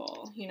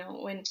people, you know,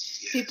 when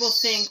people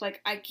think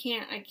like, I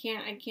can't,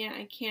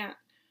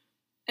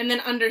 and then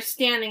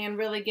understanding and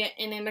really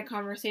getting into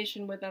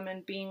conversation with them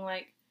and being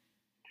like,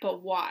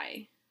 but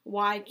why?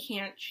 Why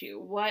can't you?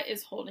 What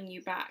is holding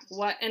you back?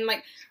 What? And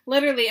like,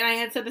 literally, and I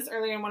had said this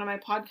earlier in one of my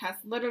podcasts,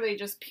 literally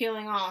just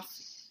peeling off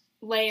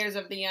layers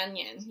of the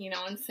onion, you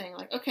know, and saying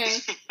like, okay,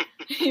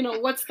 you know,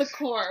 what's the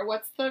core?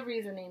 What's the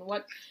reasoning?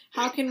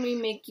 How can we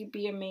make you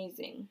be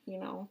amazing? You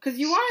know, because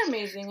you are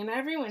amazing, and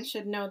everyone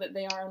should know that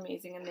they are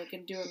amazing and they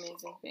can do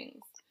amazing things.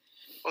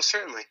 Well,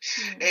 certainly.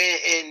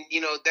 And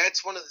you know,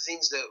 that's one of the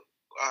things that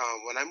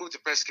when I moved to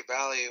Prescott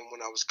Valley and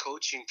when I was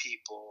coaching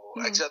people,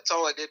 that's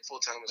all I did full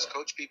time was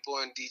coach people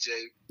and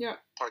DJ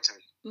part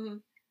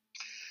time.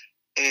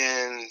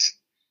 And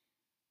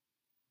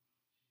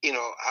you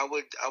know, I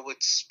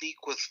would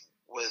speak with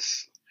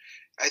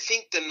I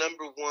think the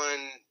number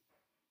one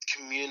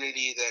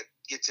community that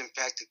gets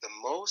impacted the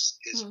most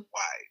is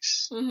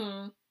wives.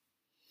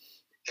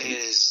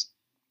 Is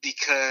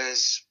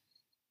because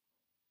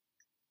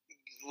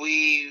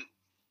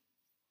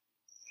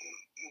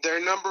their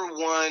number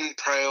one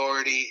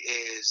priority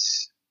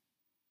is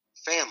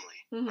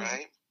family,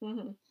 right?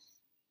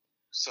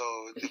 So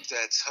if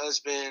that's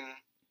husband,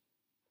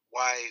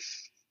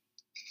 wife,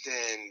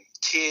 then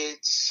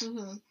kids,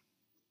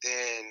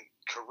 then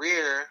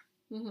career,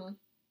 and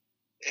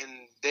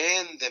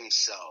then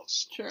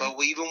themselves. Sure. But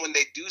even when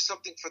they do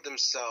something for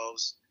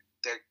themselves,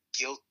 they're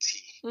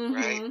guilty,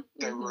 right?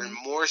 They're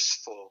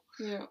remorseful.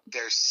 Yeah.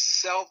 They're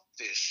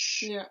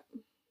selfish. Yeah.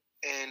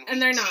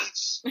 And they're not.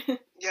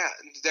 Yeah,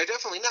 they're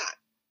definitely not.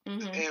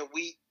 And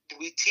we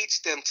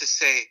teach them to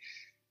say,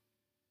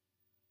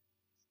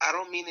 I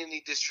don't mean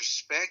any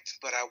disrespect,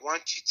 but I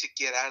want you to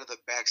get out of the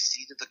back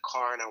seat of the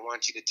car and I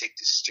want you to take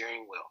the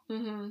steering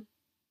wheel.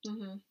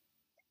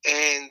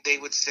 And they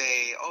would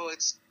say, oh,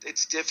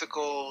 it's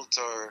difficult,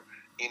 or,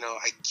 you know,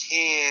 I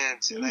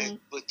can't. And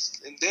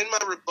then my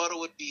rebuttal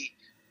would be,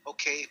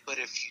 okay, but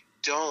if you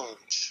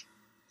don't,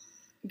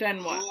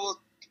 then what?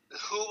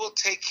 Who will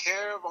take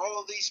care of all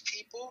of these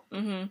people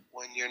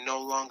when you're no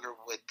longer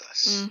with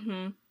us?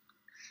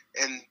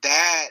 And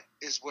that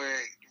is where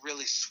it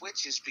really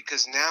switches,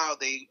 because now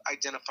they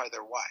identify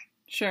their why.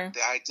 Sure.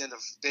 They identify,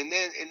 and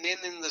then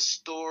in the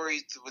story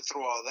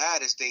through all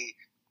that is they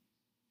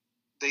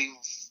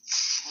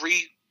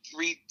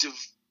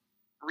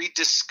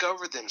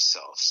rediscover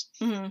themselves.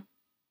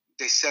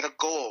 They set a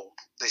goal.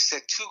 They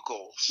set two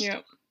goals.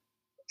 Yep.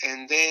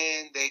 And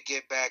then they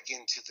get back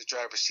into the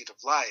driver's seat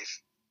of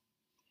life.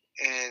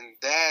 And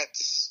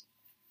that's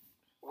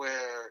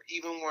where,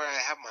 even where I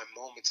have my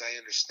moments, I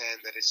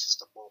understand that it's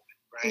just a moment,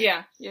 right?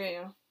 Yeah, yeah,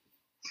 yeah.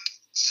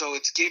 So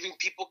it's giving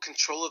people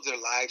control of their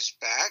lives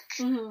back.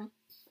 Mm-hmm.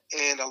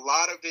 And a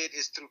lot of it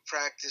is through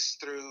practice,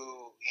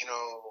 through,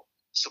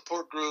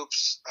 support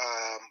groups.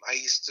 I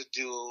used to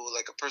do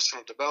like a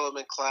personal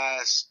development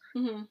class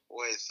mm-hmm.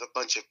 with a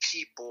bunch of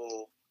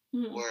people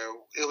mm-hmm. where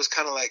it was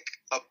kind of like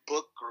a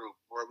book group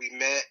where we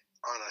met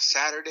on a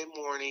Saturday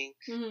morning.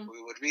 Mm-hmm.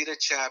 We would read a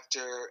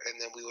chapter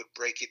and then we would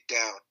break it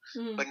down,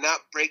 mm-hmm. but not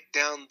break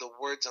down the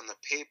words on the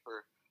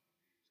paper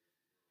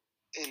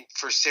and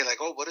for say like,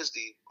 oh, what is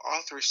the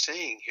author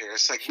saying here?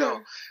 It's like,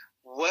 no,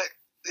 what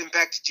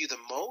impacted you the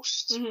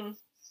most? Mm-hmm.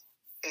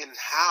 And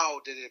how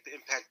did it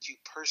impact you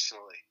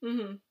personally?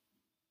 Mm-hmm.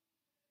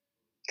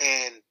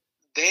 And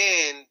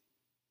then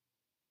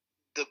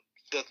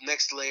the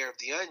next layer of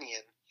the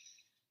onion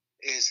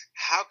is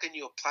how can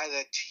you apply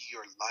that to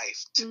your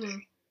life today? Mm-hmm.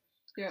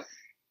 Yeah.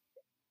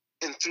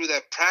 And through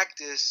that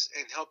practice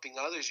and helping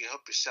others, you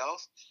help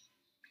yourself,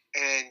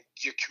 and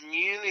your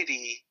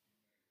community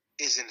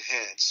is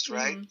enhanced,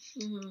 right?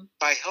 Mm-hmm.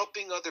 By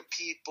helping other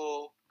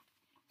people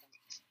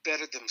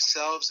better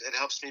themselves, it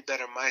helps me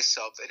better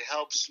myself. It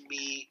helps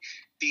me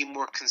be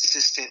more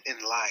consistent in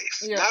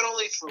life. Yeah. Not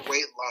only for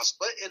weight loss,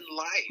 but in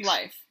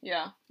life.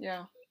 Yeah,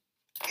 yeah.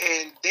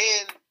 And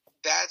then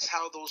that's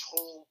how those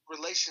whole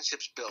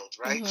relationships build,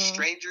 right? Mm-hmm.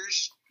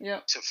 Strangers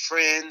to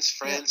friends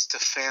to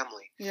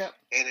family. Yep.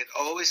 And it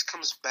always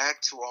comes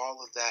back to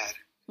all of that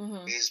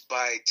mm-hmm. is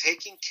by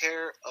taking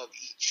care of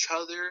each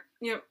other.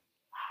 Yep.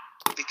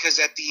 Because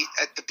at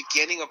the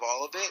beginning of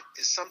all of it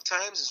is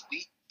sometimes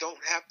we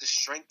don't have the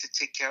strength to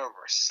take care of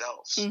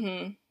ourselves.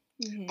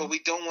 Mm-hmm. Mm-hmm. But we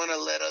don't want to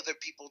let other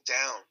people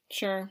down.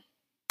 Sure.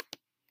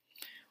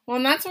 Well,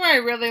 and that's where I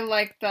really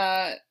like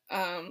the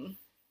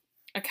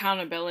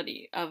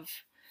accountability of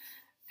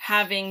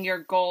having your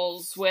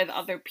goals with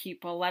other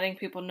people, letting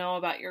people know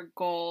about your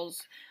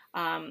goals.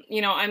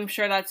 I'm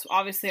sure that's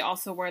obviously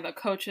also where the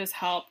coaches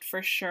helped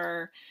for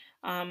sure.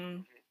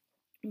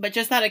 But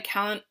just that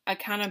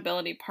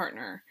accountability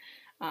partner.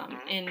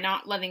 And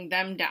not letting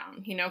them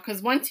down,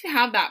 because once you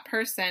have that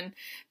person,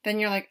 then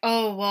you're like,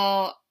 oh,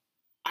 well,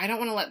 I don't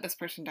want to let this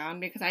person down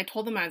because I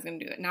told them I was going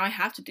to do it. Now I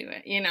have to do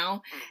it,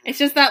 It's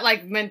just that,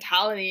 like,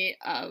 mentality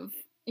of,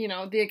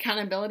 the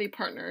accountability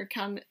partner,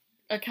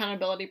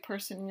 accountability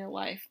person in your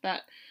life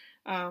that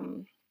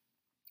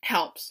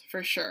helps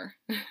for sure.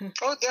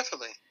 Oh,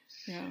 definitely.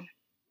 Yeah.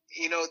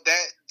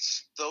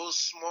 Those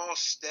small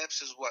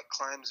steps is what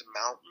climbs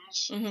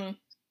mountains. Mm-hmm.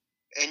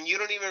 And you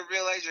don't even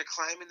realize you're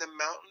climbing the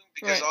mountain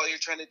because all you're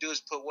trying to do is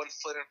put one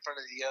foot in front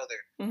of the other.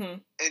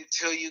 Mm-hmm.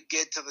 Until you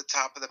get to the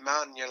top of the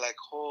mountain, you're like,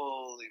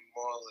 holy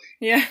moly.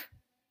 Yeah.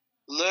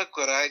 Look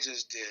what I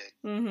just did.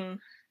 Mm-hmm.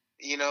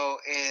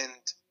 And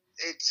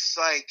it's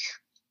like,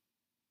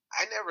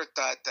 I never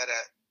thought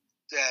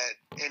that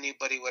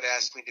anybody would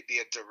ask me to be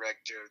a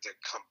director of their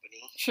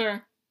company.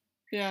 Sure.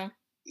 Yeah.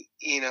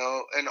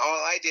 And all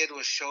I did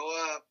was show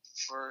up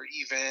for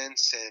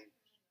events and,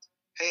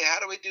 hey, how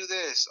do we do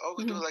this? Oh,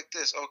 we mm-hmm. do it like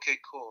this. Okay,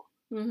 cool.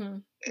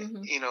 Mm-hmm.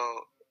 Mm-hmm.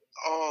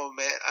 Oh,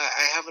 man,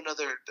 I have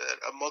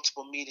a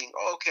multiple meeting.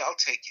 Oh, okay, I'll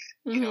take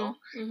it,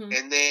 mm-hmm. Mm-hmm.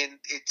 And then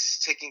it's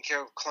taking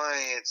care of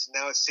clients.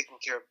 Now it's taking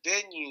care of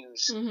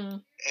venues mm-hmm.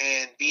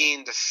 and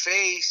being the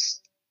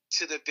face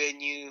to the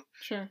venue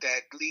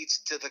that leads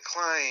to the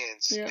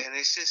clients. Yeah. And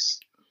it's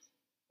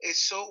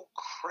so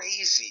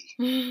crazy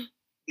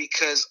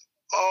because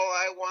all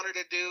I wanted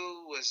to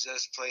do was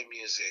just play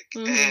music.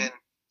 Mm-hmm. And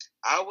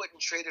I wouldn't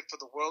trade it for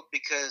the world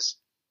because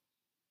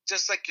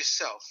just like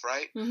yourself,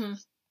 right? Mm-hmm.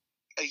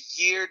 A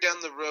year down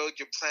the road,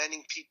 you're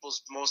planning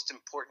people's most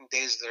important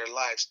days of their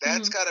lives.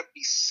 That's mm-hmm. got to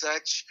be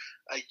such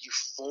a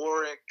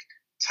euphoric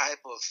type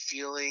of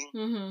feeling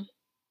mm-hmm.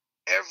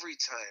 every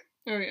time.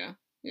 Oh, yeah.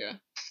 Yeah.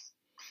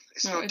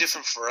 It's no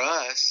different for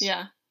us.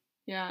 Yeah.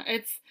 Yeah.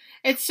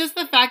 It's just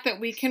the fact that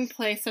we can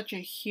play such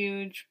a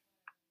huge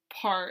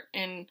part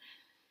in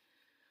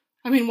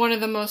one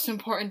of the most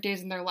important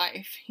days in their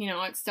life.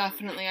 It's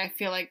definitely, I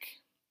feel like,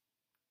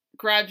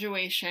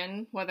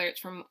 graduation, whether it's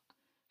from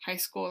high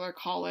school or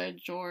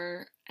college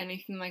or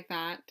anything like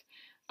that,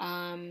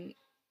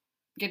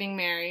 getting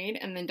married,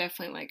 and then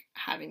definitely, like,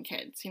 having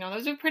kids.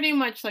 Those are pretty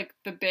much, like,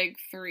 the big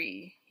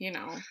three,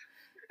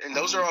 And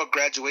those are all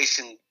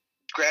graduation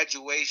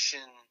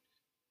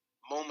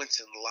moments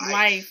in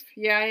life.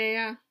 Yeah.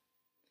 Yeah.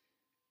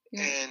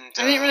 And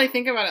I didn't really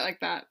think about it like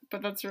that,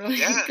 but that's really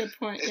a good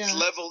point. It's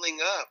leveling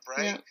up,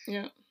 right?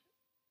 Yeah.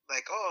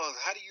 Like, oh,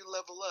 how do you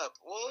level up?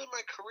 Well, in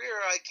my career,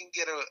 I can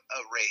get a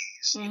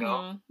raise,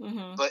 mm-hmm.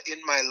 Mm-hmm. But in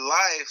my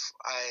life,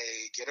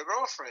 I get a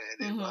girlfriend.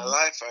 Mm-hmm. In my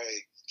life, I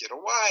get a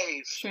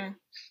wife. Sure.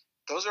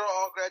 Those are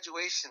all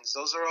graduations.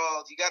 Those are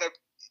all,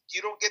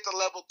 you don't get to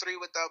level 3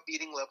 without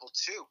beating level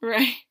 2.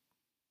 Right.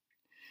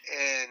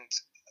 And,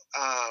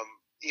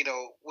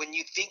 when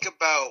you think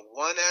about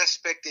one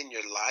aspect in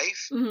your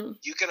life, mm-hmm.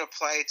 you can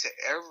apply it to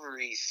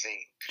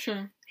everything.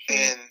 Sure.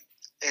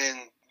 And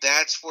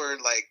that's where,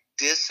 like,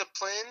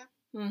 discipline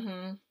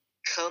mm-hmm.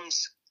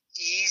 comes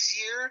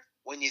easier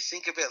when you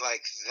think of it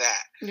like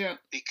that. Yeah.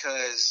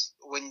 Because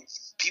when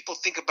people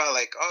think about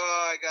like,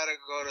 oh, I gotta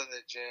go to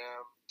the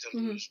gym to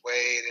lose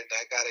weight, and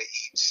I gotta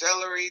eat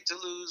celery to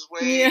lose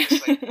weight. Yeah.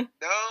 It's like,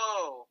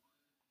 no,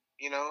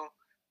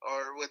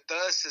 or with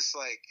us, it's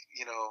like,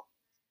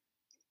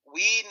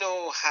 we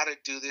know how to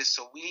do this,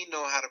 so we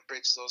know how to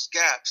bridge those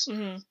gaps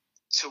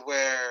to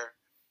where,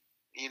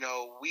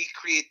 we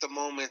create the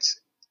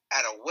moments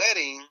at a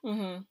wedding.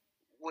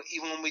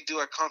 Even when we do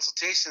our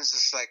consultations,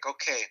 it's like,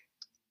 okay,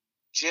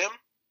 Jim,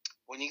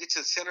 when you get to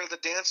the center of the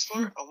dance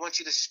floor, I want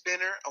you to spin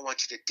her, I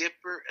want you to dip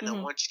her, and I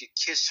want you to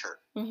kiss her.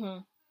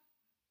 And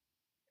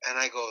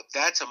I go,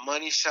 that's a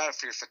money shot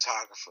for your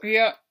photographer.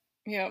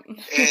 Yep.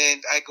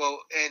 And I go,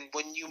 and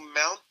when you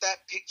mount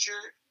that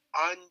picture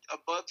on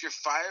above your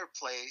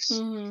fireplace,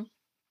 and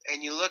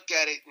you look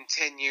at it in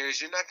 10 years,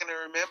 you're not going to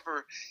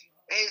remember,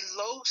 hey,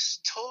 Los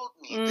told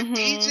me, the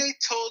DJ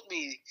told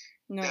me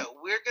that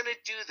we're going to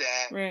do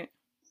that. Right.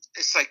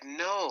 It's like,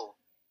 no,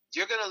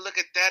 you're going to look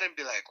at that and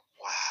be like,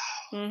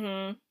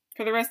 wow.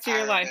 For the rest of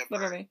your life,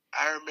 literally.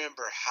 I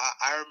remember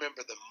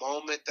the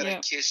moment that I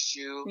kissed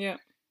you. Yeah.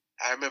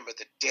 I remember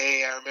the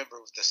day. I remember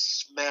the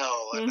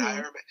smell. And I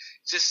remember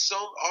just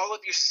all of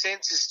your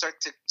senses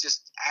start to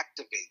just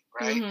activate,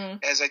 right?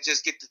 As I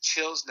just get the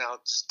chills now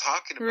just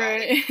talking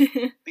about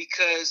it.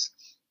 Because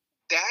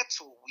that's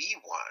what we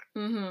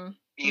want.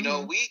 We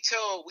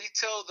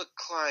tell the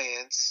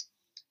clients,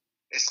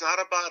 it's not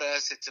about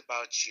us, it's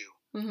about you.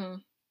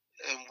 And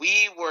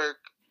we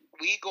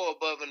go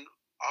above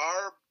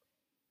our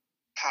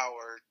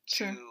power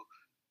to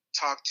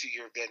talk to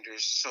your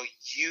vendors so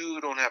you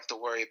don't have to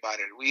worry about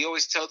it. We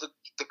always tell the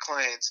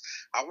clients,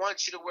 I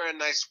want you to wear a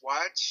nice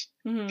watch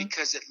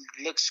because it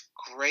looks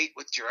great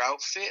with your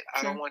outfit.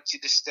 I don't want you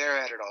to stare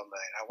at it all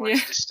night. I want you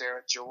to stare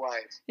at your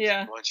wife.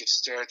 I want you to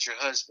stare at your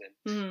husband.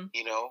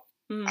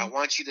 I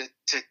want you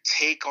to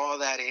take all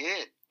that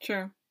in.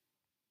 Sure.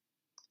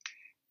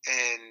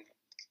 And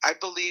I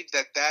believe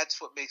that that's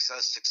what makes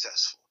us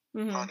successful,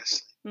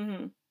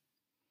 honestly.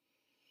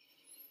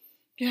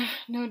 Yeah,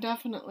 no,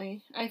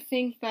 definitely. I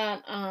think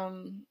that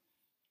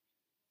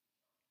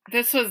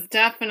this was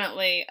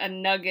definitely a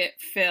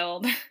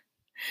nugget-filled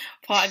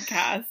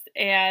podcast,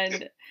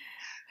 and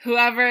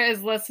whoever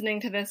is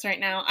listening to this right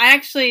now,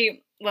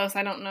 Los,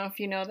 I don't know if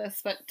you know this,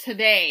 but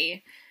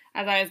today,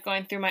 as I was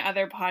going through my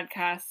other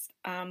podcast,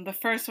 the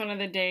first one of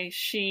the day,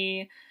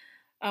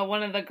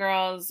 one of the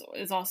girls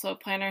is also a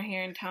planner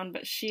here in town,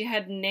 but she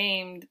had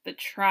named the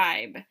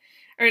tribe,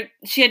 or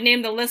she had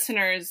named the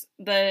listeners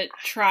the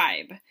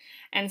tribe.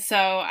 And so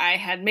I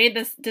had made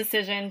this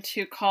decision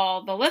to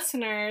call the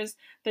listeners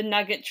the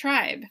Nugget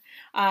Tribe.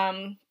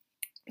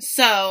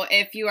 So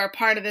if you are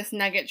part of this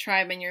Nugget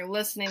Tribe and you're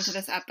listening to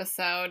this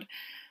episode,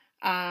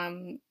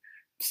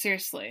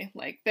 seriously,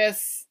 like,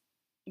 this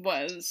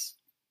was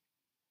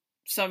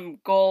some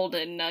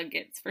golden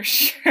nuggets for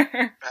sure.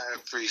 I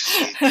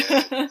appreciate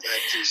that.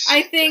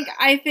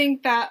 I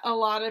think that a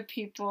lot of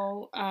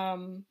people,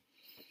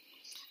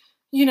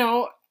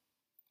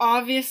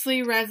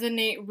 obviously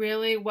resonate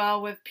really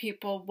well with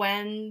people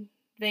when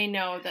they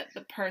know that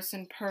the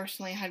person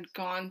personally had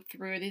gone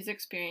through these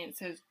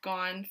experiences,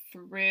 gone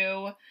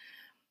through,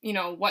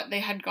 what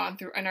they had gone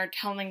through, and are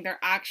telling their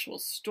actual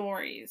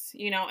stories,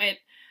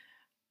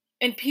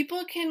 and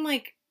people can,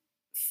 like,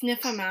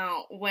 sniff them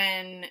out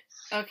when,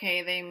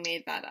 okay, they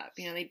made that up,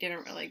 they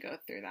didn't really go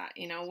through that,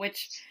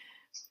 which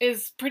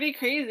is pretty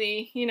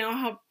crazy,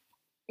 how,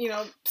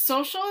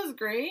 social is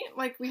great,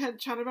 like we had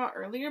chatted about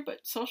earlier, but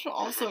social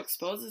also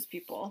exposes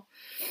people,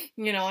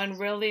 and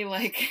really,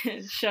 like,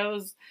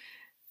 shows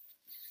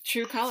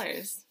true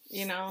colors,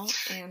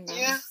 and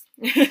yeah.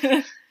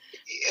 And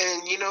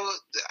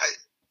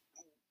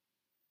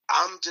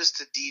I'm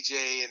just a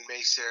DJ in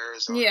Mesa,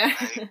 Arizona,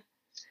 right?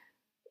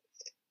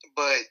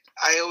 But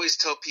I always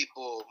tell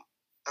people,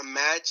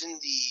 imagine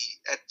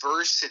the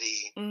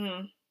adversity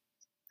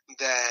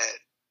that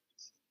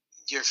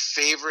your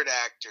favorite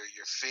actor,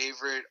 your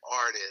favorite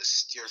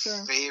artist, your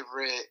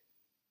favorite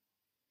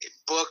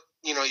book,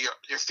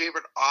 your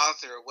favorite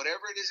author,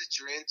 whatever it is that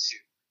you're into.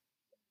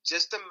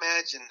 Just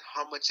imagine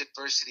how much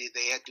adversity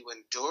they had to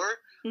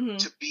endure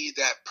to be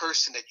that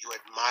person that you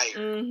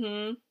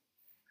admire.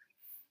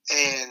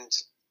 And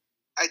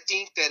I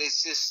think that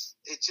it's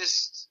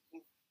just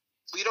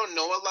we don't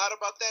know a lot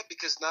about that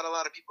because not a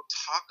lot of people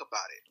talk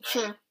about it.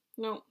 Right? Sure.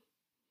 No.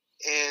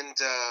 And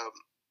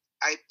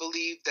I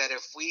believe that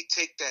if we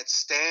take that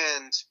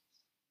stand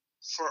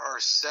for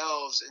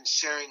ourselves and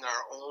sharing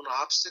our own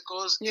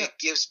obstacles, it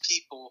gives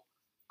people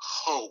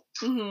hope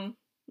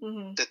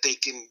that they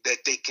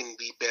can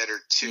be better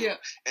too. Yeah.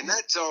 And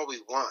that's all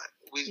we want.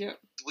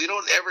 We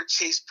don't ever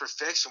chase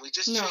perfection. We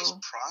just chase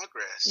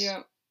progress.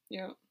 Yeah.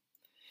 Yeah.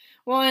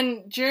 Well,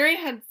 and Jerry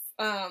had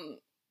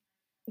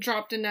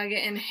dropped a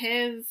nugget in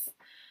his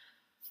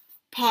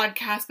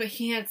podcast, but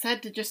he had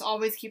said to just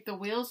always keep the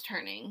wheels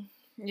turning.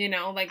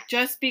 Like,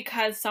 just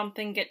because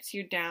something gets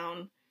you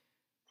down,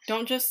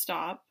 don't just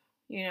stop.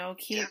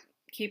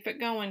 keep it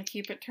going,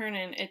 keep it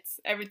turning.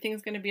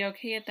 Everything's going to be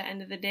okay at the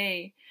end of the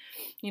day.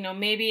 You know,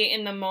 maybe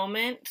in the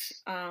moment,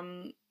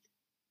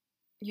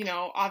 you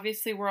know,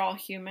 obviously we're all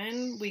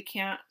human. We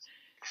can't,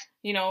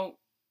 you know,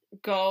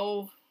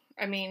 go,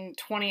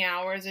 20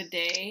 hours a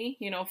day,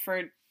 you know,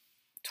 for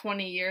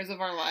 20 years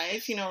of our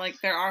life. You know, like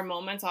there are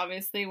moments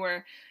obviously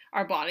where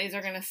our bodies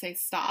are going to say,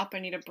 stop, I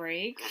need a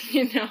break,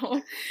 you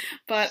know,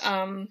 but,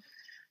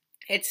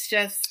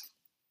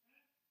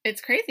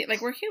 it's crazy.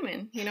 Like, we're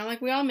human, you know, like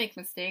we all make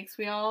mistakes.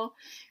 We all,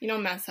 you know,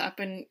 mess up,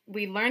 and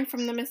we learn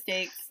from the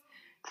mistakes.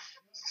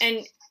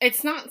 And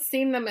it's not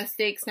seeing the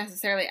mistakes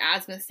necessarily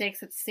as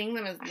mistakes. It's seeing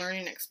them as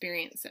learning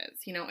experiences.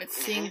 You know, it's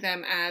seeing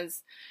them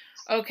as,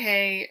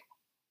 okay,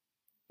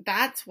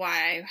 that's why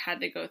I had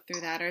to go through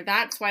that, or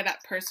that's why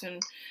that person,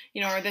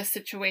 you know, or this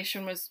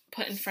situation was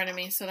put in front of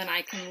me, so then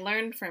I can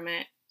learn from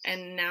it,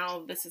 and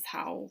now this is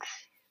how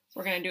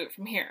we're going to do it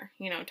from here,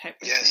 you know,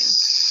 type of thing.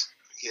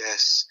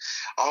 Yes.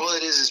 All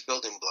it is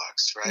building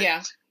blocks, right?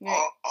 Yeah.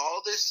 Right.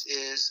 All this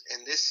is,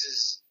 and this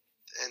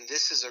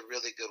is a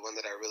really good one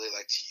that I really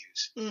like to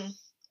use. Mm.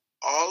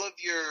 All of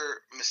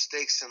your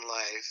mistakes in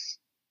life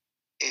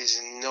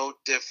is no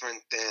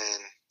different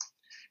than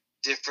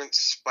different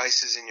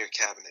spices in your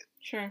cabinet.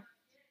 Sure.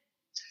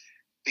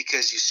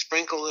 Because you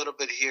sprinkle a little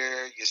bit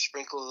here, you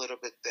sprinkle a little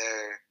bit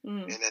there,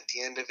 and at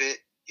the end of it,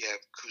 you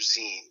have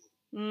cuisine.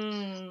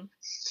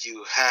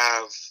 You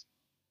have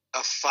a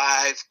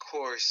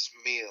 5-course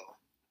meal,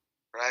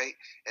 right?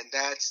 And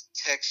that's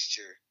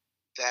texture.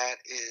 That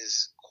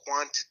is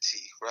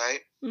quantity, right?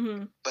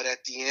 Mm-hmm. But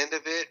at the end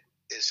of it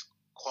is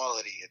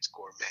quality. It's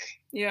gourmet.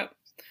 Yep.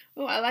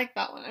 Oh, I like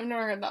that one. I've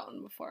never heard that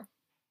one before.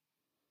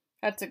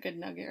 That's a good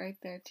nugget right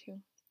there,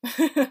 too.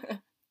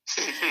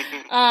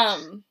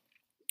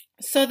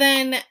 So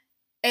then,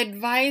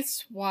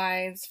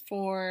 advice-wise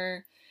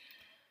for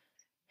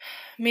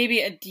maybe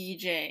a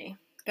DJ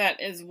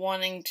that is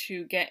wanting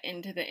to get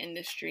into the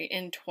industry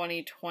in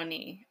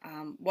 2020,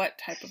 what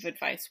type of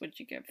advice would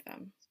you give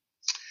them?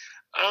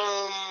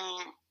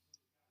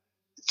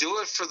 Do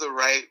it for the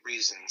right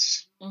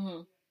reasons.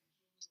 Mm-hmm.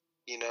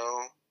 You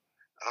know,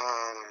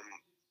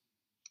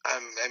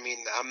 I'm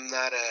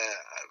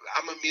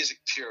a music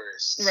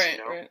purist. Right, you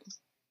know? Right.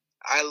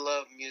 I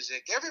love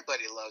music.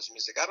 Everybody loves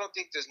music. I don't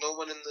think there's no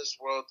one in this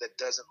world that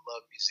doesn't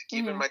love music.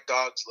 Mm-hmm. Even my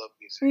dogs love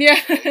music.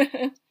 Yeah.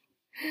 Right?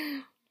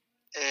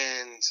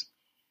 And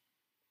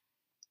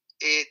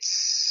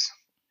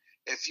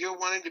if you're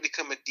wanting to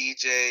become a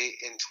DJ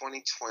in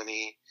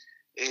 2020,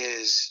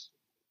 is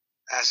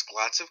ask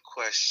lots of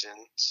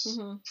questions.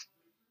 Mm-hmm.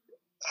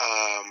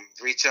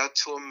 Reach out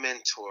to a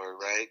mentor,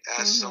 right?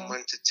 Ask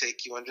someone to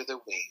take you under their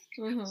wing.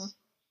 Mm-hmm.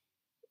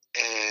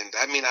 And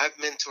I've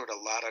mentored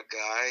a lot of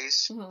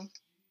guys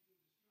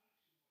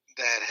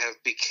that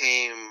have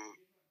became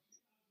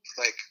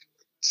like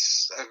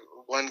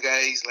one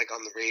guy. He's like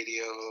on the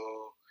radio.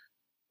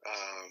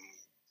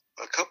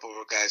 A couple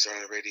of guys are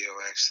on the radio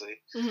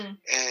actually,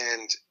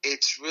 and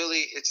it's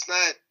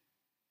not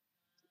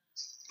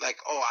like,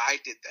 oh, I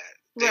did that.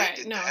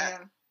 They did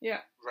that.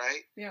 Yeah.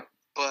 Right. Yeah.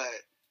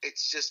 But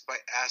it's just by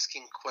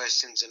asking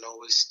questions and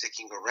always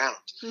sticking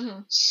around.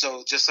 Mm-hmm.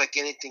 So just like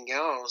anything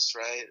else,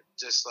 right?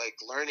 Just like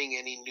learning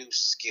any new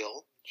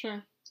skill.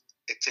 Sure.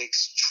 It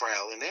takes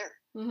trial and error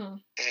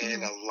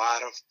and a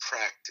lot of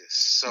practice.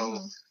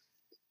 So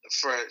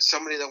for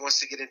somebody that wants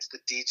to get into the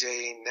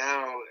DJing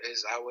now,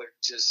 I would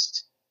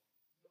just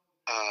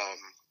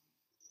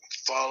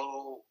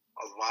follow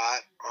a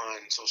lot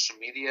on social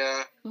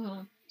media,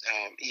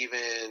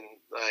 even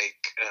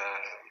like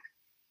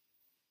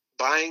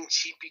buying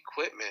cheap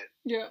equipment.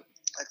 Yeah.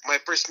 Like my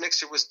first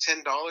mixer was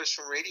 $10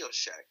 from Radio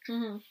Shack.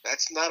 Mm-hmm.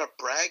 That's not a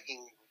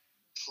bragging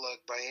plug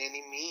by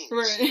any means.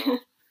 Right. You know?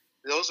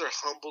 Those are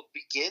humble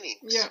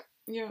beginnings. Yeah.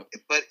 Yeah.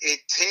 But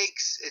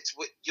it's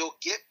what you'll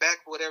get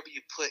back whatever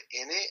you put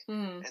in it.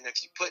 Mm. And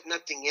if you put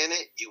nothing in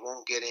it, you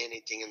won't get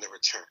anything in the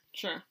return.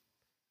 Sure.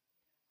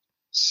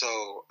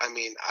 So,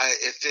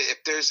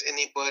 if there's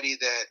anybody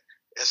that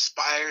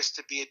aspires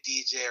to be a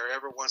DJ or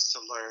ever wants to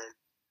learn,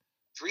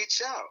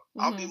 reach out.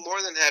 I'll be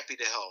more than happy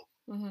to help.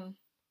 Mm-hmm.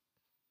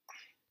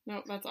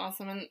 No, that's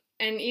awesome.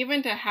 And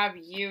even to have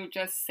you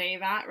just say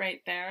that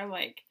right there,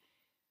 like,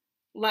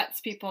 lets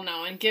people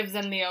know and gives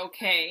them the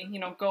okay, you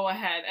know, go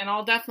ahead. And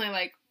I'll definitely,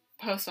 like,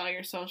 post all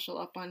your social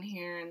up on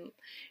here and,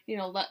 you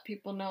know, let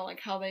people know, like,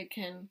 how they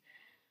can,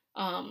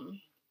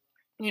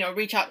 you know,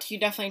 reach out to you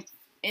definitely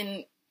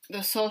in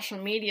the social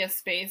media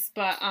space.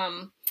 But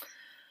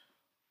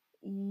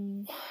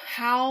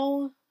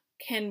how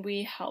can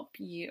we help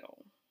you?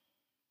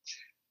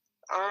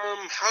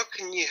 How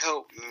can you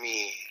help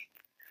me?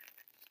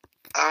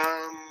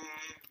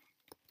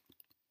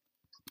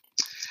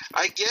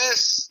 I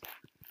guess,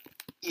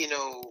 you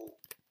know,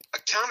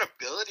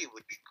 accountability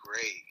would be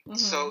great. Mm-hmm.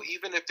 So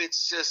even if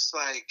it's just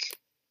like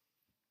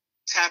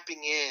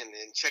tapping in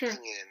and checking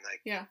in,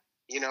 like, yeah,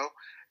 you know,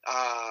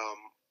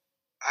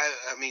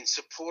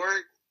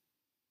 support,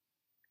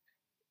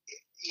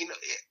 you know,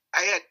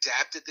 I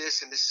adapted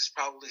this and this is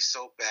probably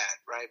so bad,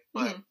 right?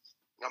 But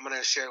I'm going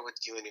to share it with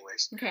you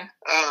anyways. Okay.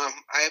 I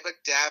have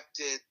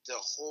adapted the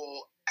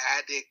whole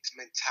addict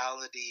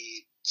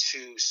mentality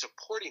to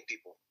supporting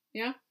people.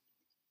 Yeah.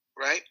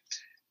 Right?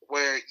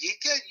 Where you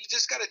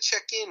just got to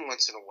check in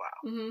once in a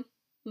while. Mm-hmm.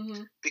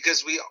 Mm-hmm.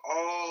 Because we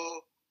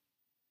all,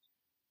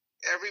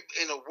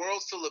 in a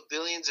world full of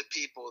billions of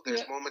people,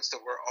 there's moments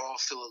that we're all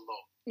feeling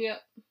low. Yeah.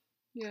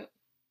 Yeah.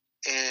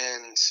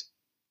 And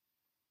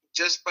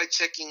just by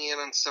checking in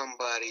on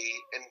somebody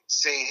and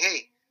saying,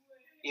 hey,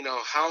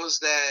 how's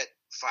that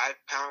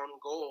 5-pound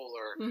goal,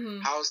 or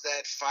how's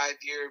that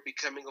 5-year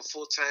becoming a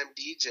full-time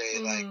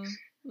DJ? Like,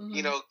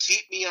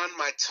 keep me on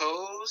my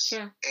toes,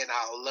 and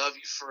I'll love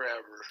you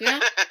forever. Yeah.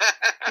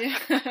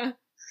 Yeah.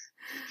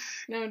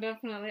 No,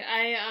 definitely.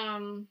 I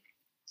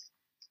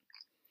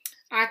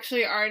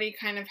actually already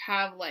kind of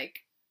have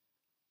like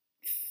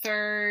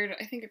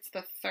I think it's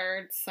the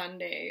third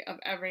Sunday of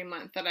every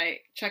month that I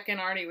check in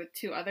already with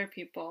 2 other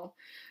people.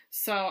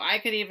 So I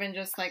could even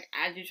just like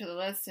add you to the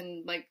list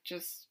and like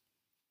just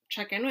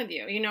check in with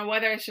you,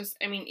 whether it's just,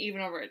 even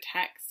over a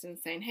text and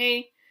saying,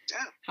 hey,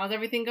 how's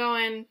everything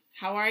going?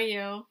 How are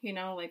you?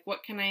 Like,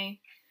 what can I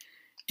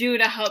do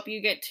to help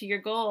you get to your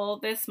goal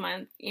this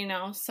month?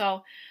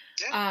 So,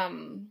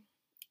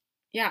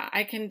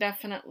 I can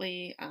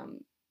definitely,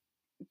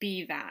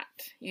 be that,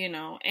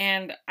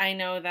 and I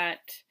know that,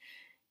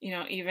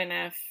 even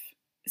if,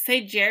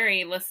 say,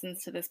 Jerry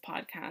listens to this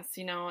podcast,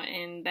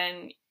 and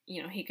then,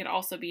 he could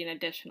also be an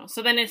additional.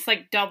 So then it's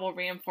like double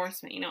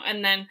reinforcement,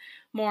 and then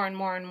more and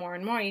more and more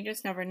and more. You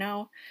just never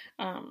know.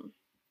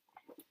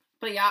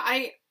 But yeah,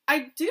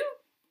 I do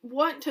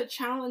want to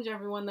challenge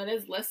everyone that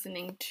is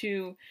listening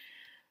to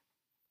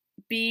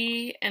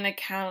be an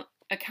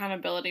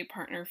accountability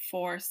partner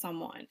for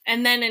someone.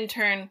 And then in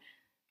turn,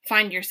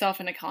 find yourself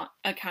an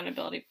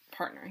accountability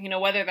partner,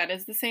 whether that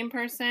is the same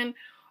person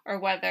or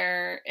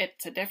whether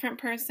it's a different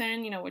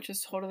person, which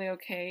is totally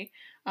okay.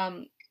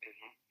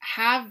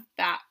 Have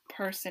that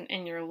person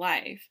in your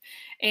life.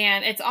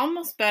 And it's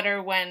almost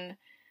better when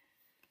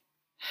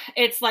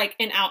it's like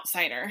an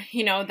outsider,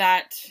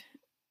 that,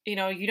 you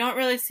don't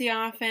really see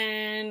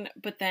often,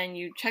 but then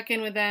you check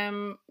in with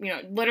them,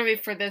 literally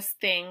for this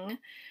thing,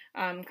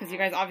 because you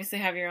guys obviously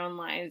have your own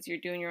lives, you're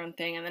doing your own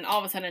thing, and then all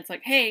of a sudden it's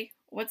like, hey,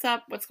 what's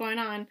up? What's going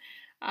on?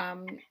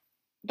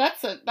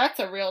 That's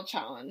a real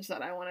challenge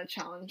that I want to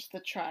challenge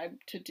the tribe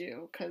to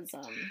do, because,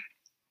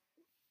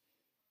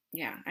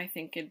 I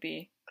think it'd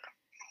be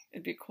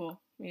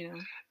cool, And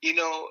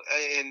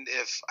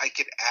if I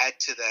could add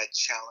to that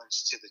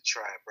challenge to the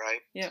tribe,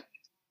 right? Yep.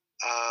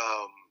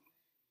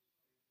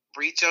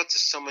 Reach out to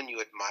someone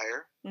you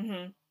admire.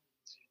 Mm-hmm.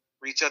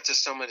 Reach out to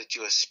someone that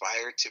you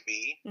aspire to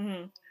be.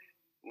 Mm-hmm.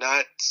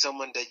 Not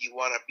someone that you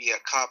want to be a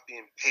copy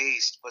and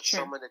paste, but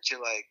someone that you're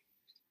like,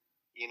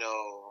 you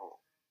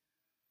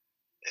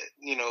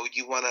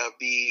want to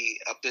be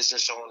a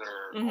business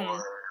owner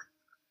or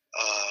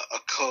a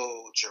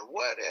coach or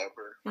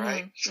whatever,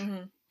 right?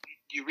 Mm-hmm.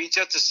 You reach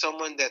out to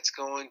someone that's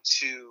going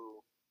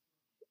to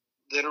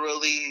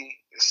literally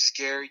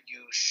scare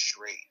you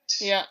straight.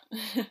 Yeah.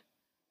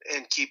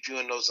 And keep you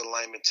in those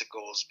alignment to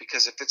goals.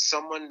 Because if it's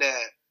someone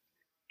that,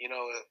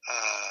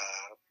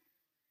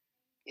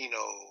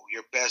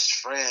 your best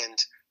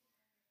friend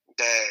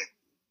that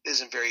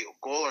isn't very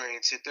goal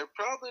oriented, they're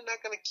probably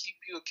not going to keep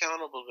you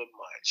accountable that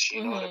much.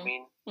 You know what I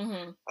mean?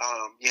 Mm-hmm.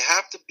 You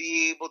have to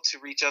be able to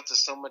reach out to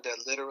someone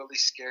that literally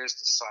scares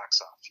the socks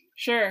off you.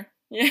 Sure.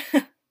 Yeah.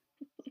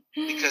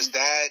 Because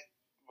that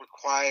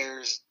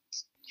requires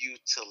you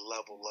to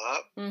level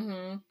up.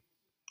 Mm-hmm.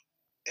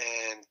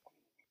 And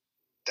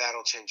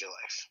that'll change your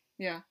life.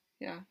 Yeah,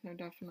 no,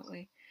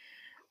 definitely.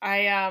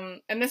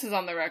 I and this is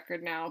on the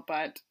record now,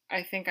 but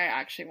I think I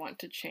actually want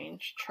to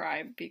change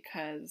tribe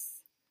because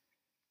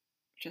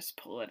just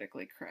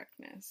politically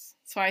correctness.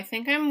 So I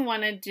think I'm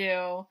want to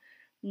do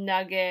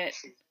Nugget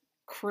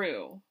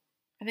Crew.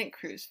 I think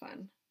Crew's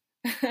fun.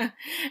 And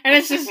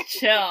it's just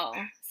chill.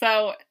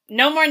 So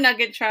no more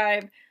Nugget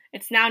Tribe.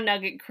 It's now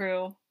Nugget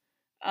Crew.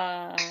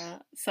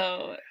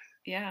 So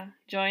yeah,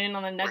 join in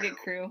on the Nugget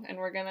Crew, and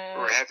we're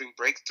having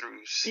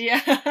breakthroughs.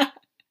 Yeah.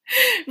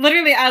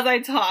 Literally as I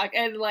talk,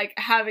 and like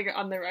having it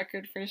on the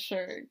record for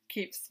sure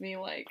keeps me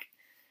like,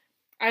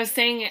 I was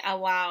saying it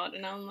out loud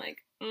and I'm like,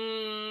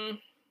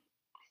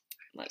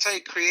 that's how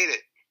you create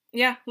it.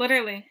 Yeah,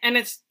 literally. And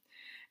it's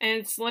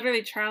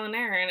literally trial and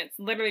error, and it's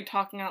literally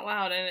talking out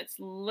loud, and it's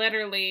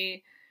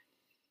literally,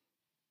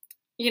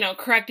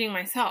 correcting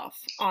myself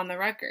on the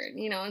record,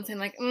 and saying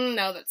like,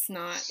 no, that's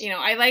not,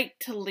 I like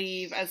to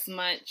leave as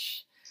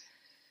much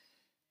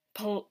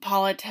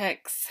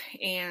politics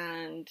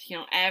and,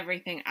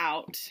 everything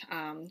out,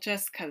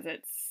 just because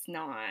it's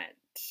not,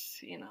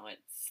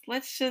 it's,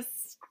 let's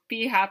just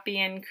be happy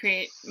and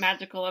create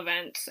magical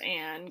events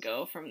and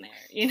go from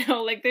there,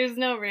 like there's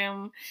no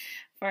room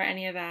for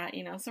any of that,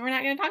 so we're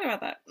not going to talk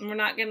about that. We're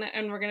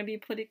going to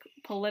be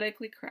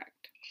politically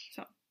correct.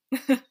 So,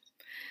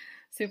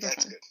 super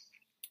That's fun. Good.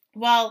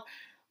 Well,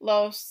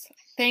 Los,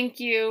 thank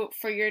you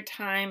for your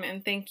time,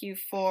 and thank you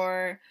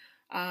for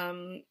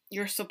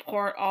your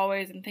support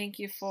always, and thank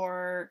you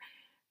for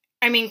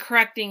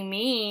correcting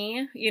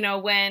me,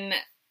 when,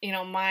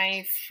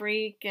 my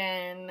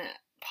freaking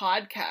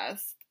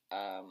podcast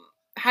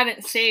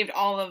hadn't saved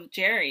all of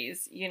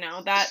Jerry's,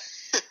 that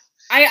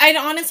I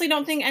honestly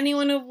don't think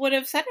anyone would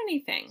have said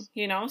anything,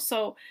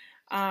 so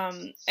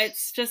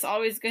it's just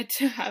always good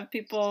to have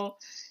people,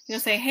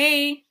 say,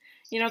 hey,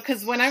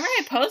 because whenever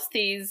I post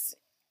these,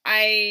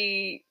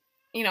 I,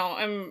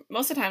 am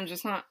most of the time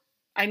just not,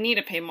 I need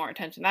to pay more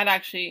attention. That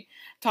actually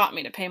taught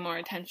me to pay more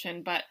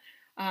attention, but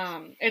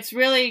it's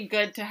really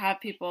good to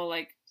have people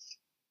like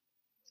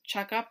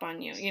check up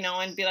on you,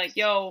 and be like,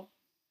 yo,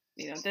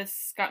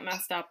 this got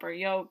messed up, or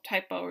yo,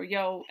 typo, or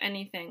yo,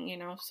 anything,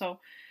 so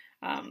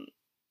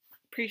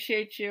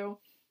appreciate your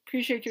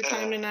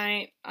time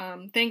tonight.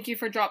 Thank you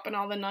for dropping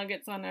all the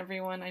nuggets on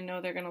everyone. I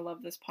know they're going to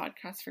love this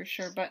podcast for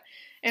sure, but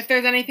if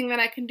there's anything that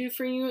I can do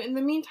for you in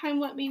the meantime,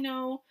 let me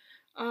know.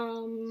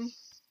 And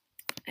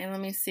let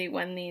me see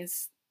when the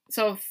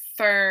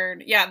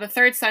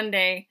third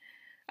Sunday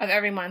of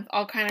every month,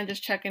 I'll kind of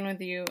just check in with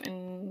you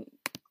and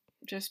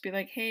just be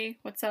like, hey,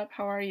 what's up?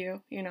 How are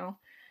you?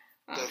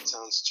 That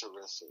sounds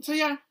terrific. So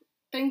yeah,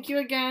 thank you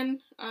again.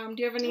 Do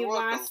you have any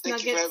last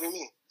nuggets you for having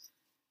me.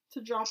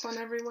 To drop on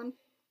everyone?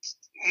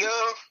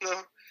 No. Okay.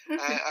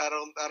 I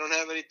don't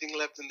have anything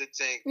left in the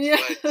tank. Yeah.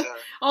 But,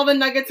 all the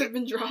nuggets have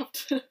been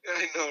dropped.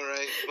 I know,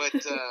 right?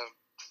 But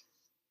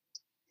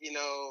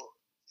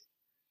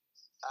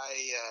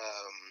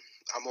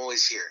I'm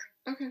always here.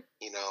 Okay.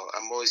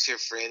 I'm always here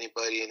for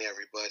anybody and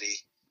everybody.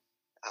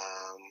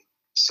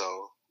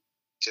 So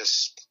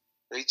just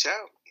reach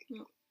out.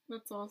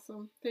 That's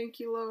awesome. Thank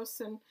you, Los,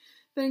 and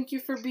thank you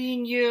for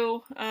being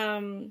you.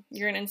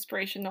 You're an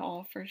inspiration to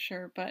all for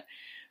sure, but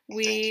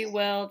we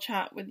will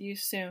chat with you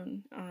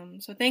soon.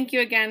 So thank you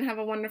again. Have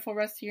a wonderful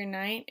rest of your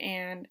night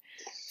and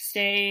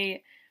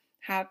stay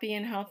happy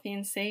and healthy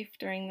and safe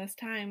during this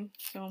time.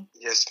 So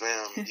yes,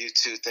 ma'am. You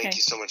too. Thank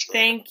you so much, ma'am.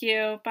 Thank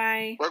you.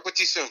 Bye. Work with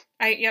you soon.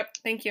 Yep.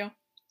 Thank you.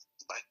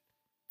 Bye.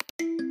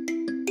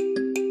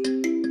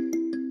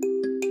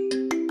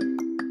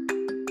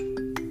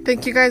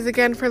 Thank you guys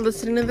again for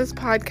listening to this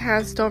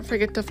podcast. Don't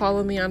forget to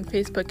follow me on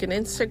Facebook and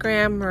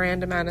Instagram,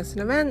 Miranda Madison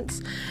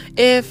Events.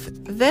 If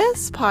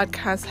this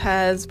podcast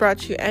has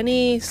brought you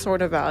any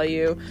sort of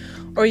value,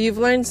 or you've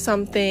learned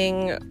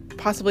something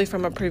possibly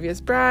from a previous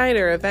bride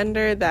or a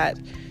vendor that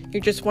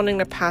you're just wanting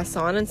to pass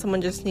on and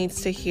someone just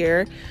needs to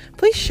hear,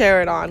 please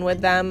share it on with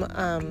them.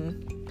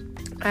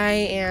 I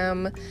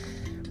am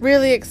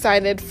really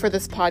excited for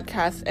this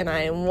podcast and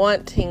I am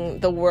wanting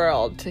the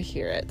world to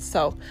hear it.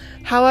 So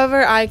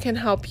however I can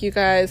help you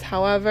guys,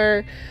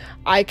 however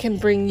I can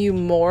bring you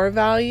more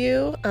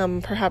value,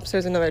 perhaps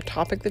there's another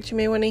topic that you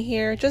may want to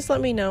hear, just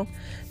let me know.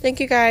 Thank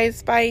you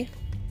guys. Bye.